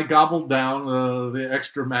and I gobbled down the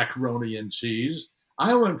extra macaroni and cheese.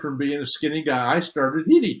 I went from being a skinny guy, I started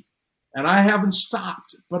eating. And I haven't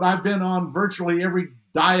stopped, but I've been on virtually every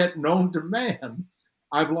diet known to man.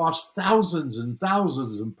 I've lost thousands and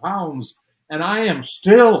thousands of pounds, and I am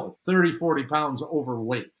still 30, 40 pounds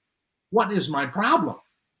overweight. What is my problem?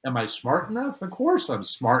 Am I smart enough? Of course I'm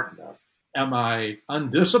smart enough. Am I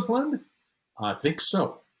undisciplined? I think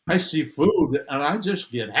so. I see food and I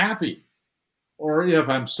just get happy. Or if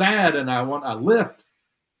I'm sad and I want a lift,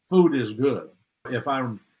 food is good. If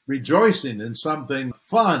I'm rejoicing in something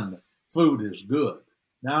fun, food is good.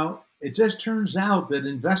 Now, it just turns out that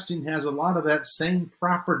investing has a lot of that same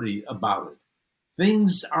property about it.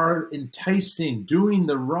 Things are enticing. Doing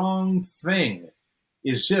the wrong thing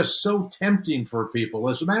is just so tempting for people.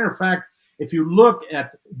 As a matter of fact, if you look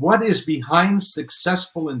at what is behind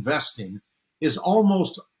successful investing, is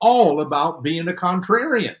almost all about being a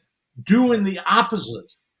contrarian, doing the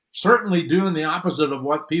opposite. Certainly doing the opposite of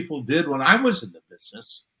what people did when I was in the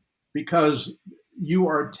business, because you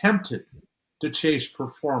are tempted to chase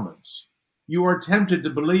performance. You are tempted to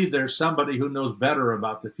believe there's somebody who knows better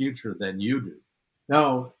about the future than you do.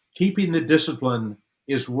 Now, keeping the discipline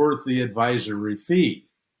is worth the advisory fee.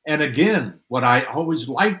 And again, what I always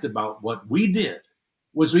liked about what we did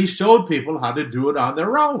was we showed people how to do it on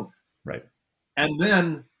their own. Right. And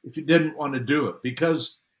then if you didn't want to do it,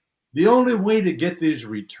 because the only way to get these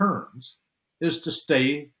returns is to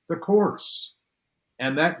stay the course.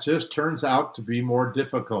 And that just turns out to be more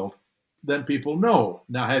difficult than people know.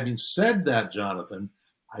 Now, having said that, Jonathan,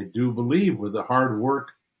 I do believe with the hard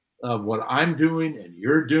work of what I'm doing and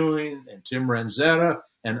you're doing and Tim Ranzetta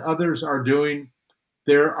and others are doing,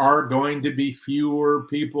 there are going to be fewer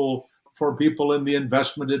people in the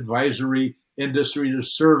investment advisory industry to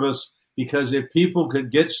service, because if people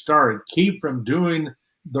could get started, keep from doing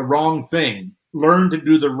the wrong thing, learn to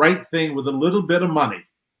do the right thing with a little bit of money,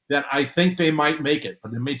 then I think they might make it.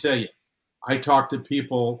 But let me tell you, I talk to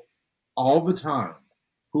people all the time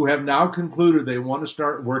who have now concluded they want to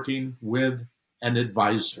start working with an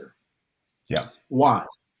advisor. Yeah. Why?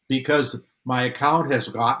 Because my account has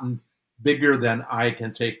gotten bigger than I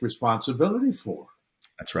can take responsibility for.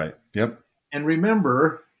 That's right. Yep. And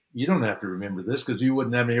remember, you don't have to remember this because you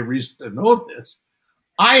wouldn't have any reason to know this.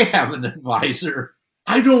 I have an advisor.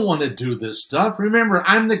 I don't want to do this stuff. Remember,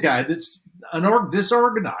 I'm the guy that's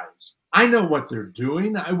disorganized. I know what they're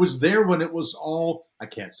doing. I was there when it was all, I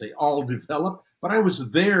can't say all developed, but I was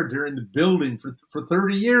there during the building for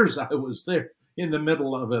 30 years. I was there in the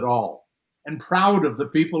middle of it all and proud of the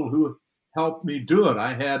people who helped me do it.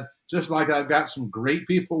 I had, just like I've got some great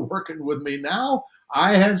people working with me now,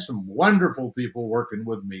 I had some wonderful people working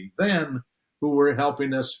with me then who were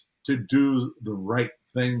helping us to do the right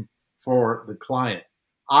thing for the client.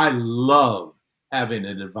 I love having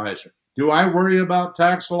an advisor. Do I worry about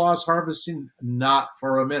tax loss harvesting? Not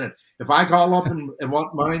for a minute. If I call up and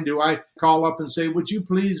want money, do I call up and say, would you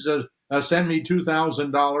please send me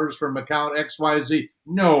 $2,000 from account XYZ?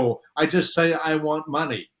 No, I just say I want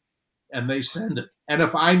money, and they send it. And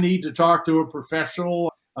if I need to talk to a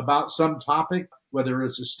professional about some topic, whether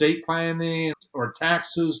it's estate planning or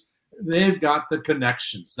taxes, they've got the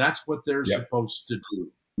connections. That's what they're supposed to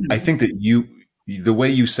do. I think that the way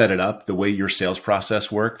you set it up, the way your sales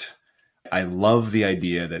process worked, I love the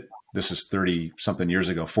idea that this is 30 something years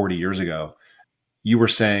ago, 40 years ago. You were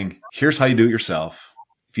saying, here's how you do it yourself.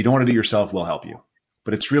 If you don't want to do it yourself, we'll help you.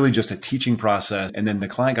 But it's really just a teaching process. And then the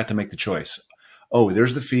client got to make the choice. Oh,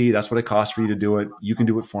 there's the fee. That's what it costs for you to do it. You can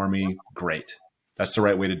do it for me. Great. That's the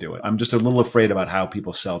right way to do it. I'm just a little afraid about how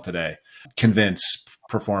people sell today. Convince,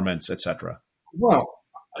 performance, etc. Well,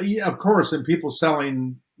 yeah, of course. And people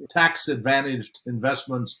selling tax advantaged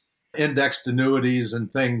investments, indexed annuities and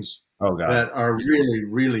things that are really,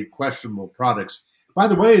 really questionable products. By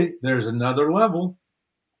the way, there's another level,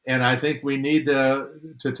 and I think we need to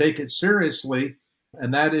take it seriously,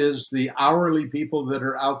 and that is the hourly people that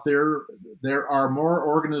are out there. There are more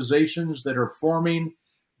organizations that are forming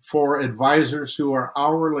for advisors who are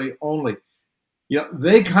hourly only. You know,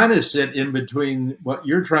 they kind of sit in between what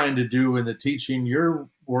you're trying to do and the teaching you're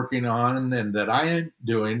working on and that I am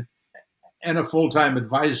doing, and a full-time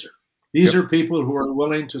advisor. These are people who are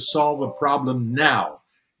willing to solve a problem now.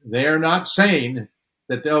 They're not saying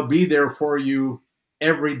that they'll be there for you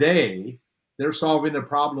every day. They're solving a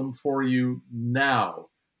problem for you now,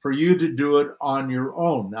 for you to do it on your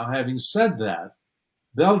own. Now, having said that,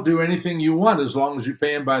 they'll do anything you want as long as you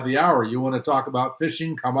pay them by the hour. You want to talk about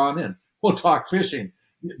fishing? Come on in. We'll talk fishing.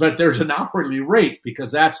 But there's an hourly rate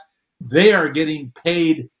because they are getting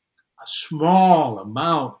paid a small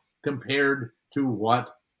amount compared to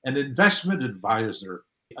what an investment advisor,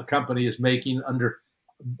 a company, is making under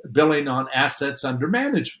billing on assets under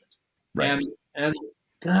management. Right. And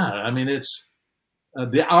God, I mean, it's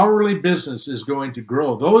the hourly business is going to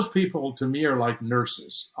grow. Those people to me are like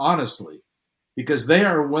nurses, honestly, because they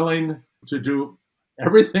are willing to do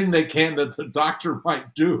everything they can that the doctor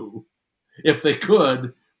might do if they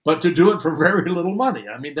could, but to do it for very little money.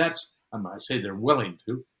 I mean, I'm not say they're willing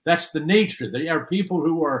to. That's the nature. They are people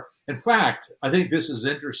who are, in fact, I think this is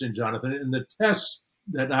interesting, Jonathan, in the tests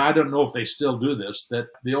that I don't know if they still do this, that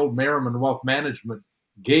the old Merriman Wealth Management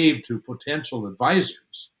gave to potential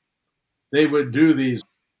advisors. They would do these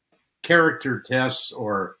character tests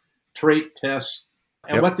or trait tests.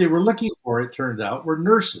 And what they were looking for, it turned out, were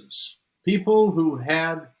nurses, people who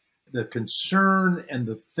had the concern and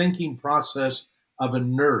the thinking process of a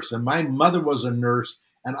nurse. And my mother was a nurse,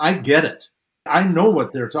 and I get it. I know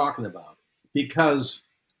what they're talking about because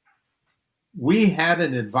we had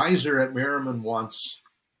an advisor at Merriman once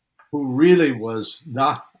who really was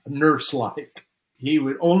not nurse-like. He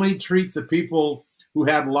would only treat the people who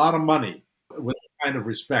had a lot of money with the kind of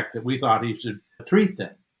respect that we thought he should treat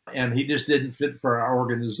them. And he just didn't fit for our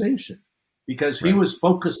organization because he was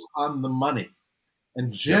focused on the money.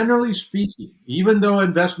 And generally speaking, even though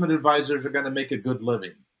investment advisors are going to make a good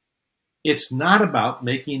living, it's not about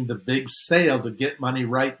making the big sale to get money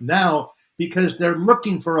right now because they're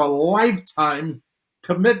looking for a lifetime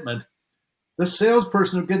commitment. The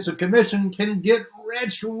salesperson who gets a commission can get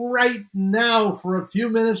rich right now for a few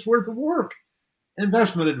minutes worth of work.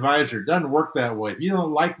 Investment advisor doesn't work that way. If you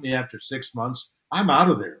don't like me after 6 months, I'm out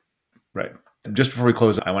of there. Right. Just before we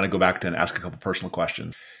close, I want to go back to and ask a couple personal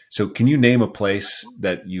questions. So can you name a place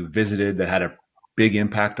that you visited that had a big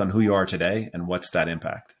impact on who you are today, and what's that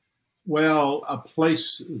impact? Well, a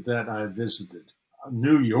place that I visited,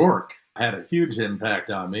 New York, had a huge impact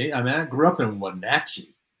on me. I mean, I grew up in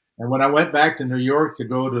Wenatchee. And when I went back to New York to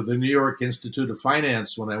go to the New York Institute of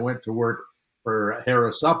Finance, when I went to work for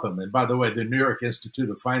Harris Upham, and by the way, the New York Institute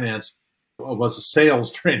of Finance was a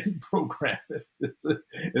sales training program.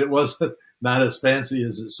 It wasn't not as fancy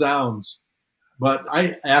as it sounds. But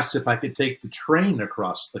I asked if I could take the train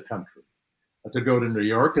across the country to go to New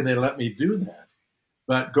York, and they let me do that.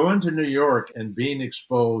 But going to New York and being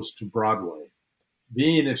exposed to Broadway,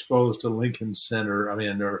 being exposed to Lincoln Center,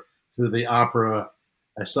 or to the opera.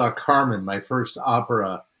 I saw Carmen, my first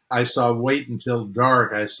opera. I saw Wait Until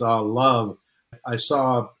Dark. I saw Love. I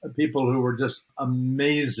saw people who were just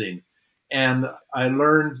amazing. And I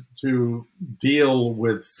learned to deal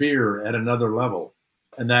with fear at another level.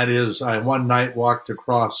 And that is, I one night walked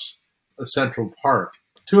across Central Park.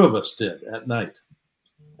 Two of us did at night.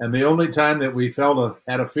 And the only time that we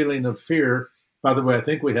had a feeling of fear, by the way, I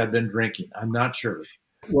think we had been drinking, I'm not sure,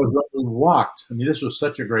 was when we walked. I mean, this was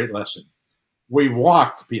such a great lesson. We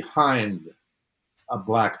walked behind a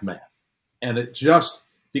black man. And it just,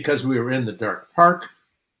 because we were in the dark park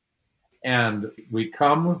and we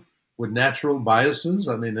come with natural biases.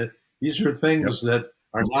 I mean, these are things that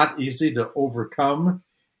are not easy to overcome.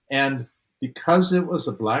 And because it was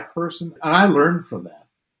a black person, and I learned from that,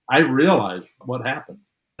 I realized what happened.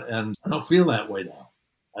 And I don't feel that way now.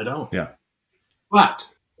 I don't. Yeah. But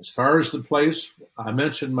as far as the place, I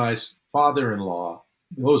mentioned my father-in-law,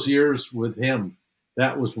 those years with him,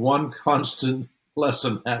 that was one constant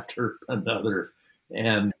lesson after another.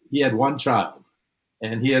 And he had one child,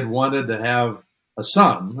 and he had wanted to have a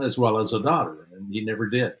son as well as a daughter, and he never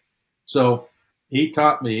did. So he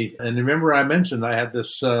taught me, and remember I mentioned I had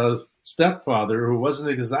this stepfather who wasn't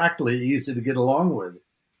exactly easy to get along with,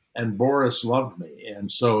 and Boris loved me,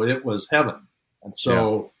 and so it was heaven. And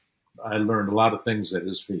so I learned a lot of things at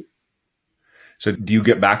his feet. So do you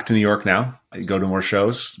get back to New York now? You go to more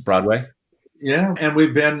shows, Broadway? Yeah,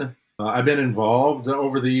 and I've been involved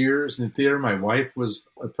over the years in theater. My wife was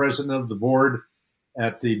a president of the board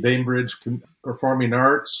at the Bainbridge Performing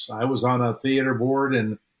Arts. I was on a theater board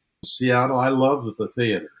in Seattle. I love the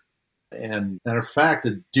theater. And matter of fact,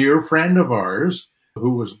 a dear friend of ours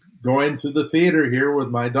who was going to the theater here with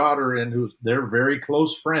my daughter and they're very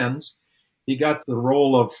close friends, he got the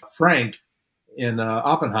role of Frank in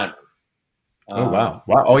Oppenheimer. Oh, wow.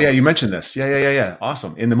 Wow. Oh, yeah. You mentioned this. Yeah.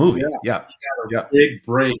 Awesome. In the movie. Yeah. He got a big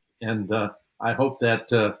break. And I hope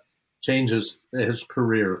that changes his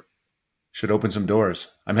career. Should open some doors.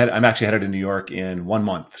 I'm actually headed to New York in 1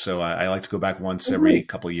 month. So I like to go back once every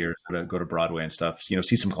couple of years to go to Broadway and stuff,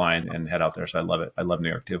 see some clients and head out there. So I love it. I love New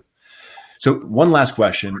York too. So one last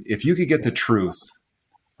question. If you could get the truth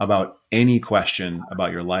about any question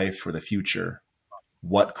about your life or the future,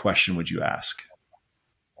 what question would you ask?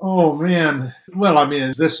 Oh, man. Well, I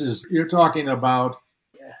mean, you're talking about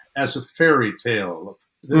as a fairy tale.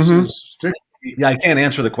 This is strictly. Yeah, I can't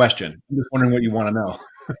answer the question. I'm just wondering what you want to know.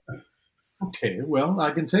 Okay, well, I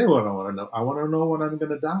can tell you what I want to know. I want to know when I'm going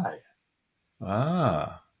to die.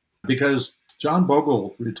 Ah. Because John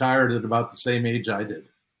Bogle retired at about the same age I did.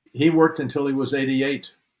 He worked until he was 88.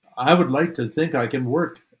 I would like to think I can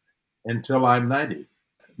work until I'm 90.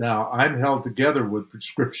 Now, I'm held together with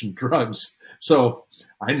prescription drugs, so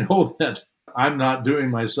I know that I'm not doing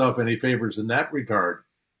myself any favors in that regard.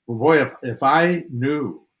 But boy, if I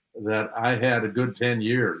knew that I had a good 10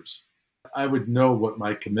 years, I would know what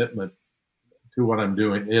my commitment to what I'm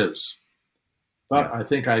doing is. But I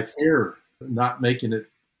think I fear not making it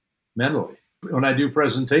mentally. When I do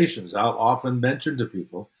presentations, I'll often mention to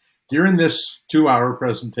people, during this 2-hour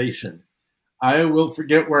presentation, I will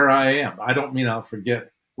forget where I am. I don't mean I'll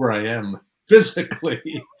forget where I am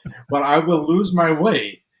physically, but I will lose my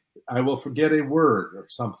way. I will forget a word or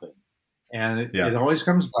something. And it always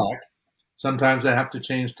comes back. Sometimes I have to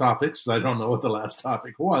change topics because I don't know what the last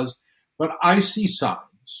topic was, but I see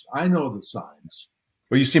signs. I know the signs.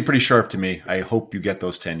 Well, you seem pretty sharp to me. I hope you get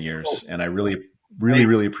those 10 years. And I really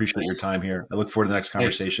appreciate your time here. I look forward to the next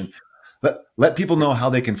conversation. Let people know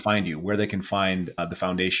how they can find you, where they can find the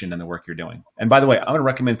foundation and the work you're doing. And by the way, I'm going to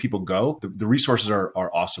recommend people go. The resources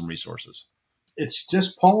are awesome resources. It's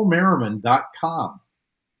just paulmerriman.com.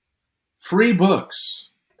 Free books,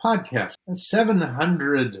 podcasts, and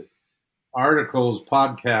 700 articles,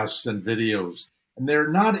 podcasts, and videos. And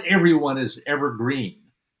not everyone is evergreen,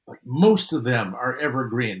 but most of them are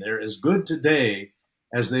evergreen. They're as good today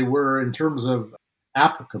as they were in terms of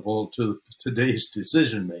applicable to today's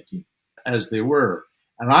decision making as they were.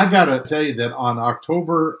 And I got to tell you that on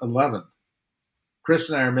October 11th, Chris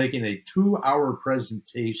and I are making a 2-hour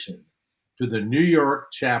presentation to the New York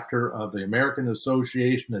chapter of the American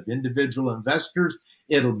Association of Individual Investors.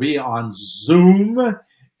 It'll be on Zoom.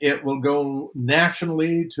 It will go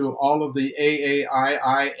nationally to all of the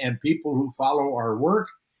AAII and people who follow our work.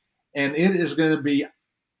 And it is going to be,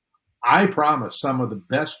 I promise, some of the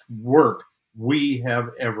best work we have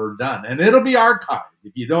ever done. And it'll be archived.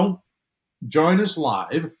 If you don't join us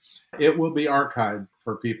live, it will be archived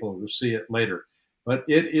for people to see it later. But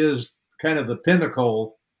it is kind of the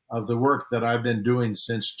pinnacle of the work that I've been doing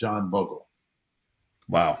since John Bogle.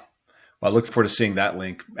 Wow. Well, I look forward to seeing that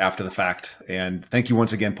link after the fact. And thank you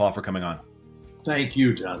once again, Paul, for coming on. Thank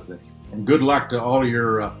you, Jonathan. And good luck to all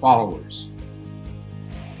your followers.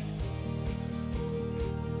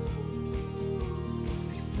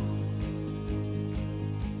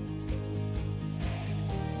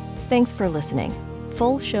 Thanks for listening.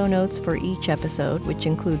 Full show notes for each episode, which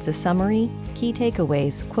includes a summary, key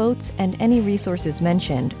takeaways, quotes, and any resources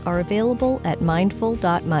mentioned, are available at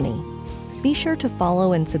mindful.money. Be sure to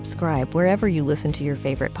follow and subscribe wherever you listen to your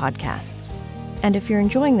favorite podcasts. And if you're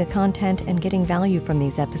enjoying the content and getting value from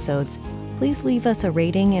these episodes, please leave us a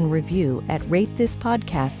rating and review at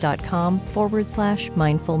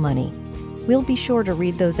ratethispodcast.com/mindfulmoney. We'll be sure to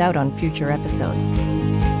read those out on future episodes.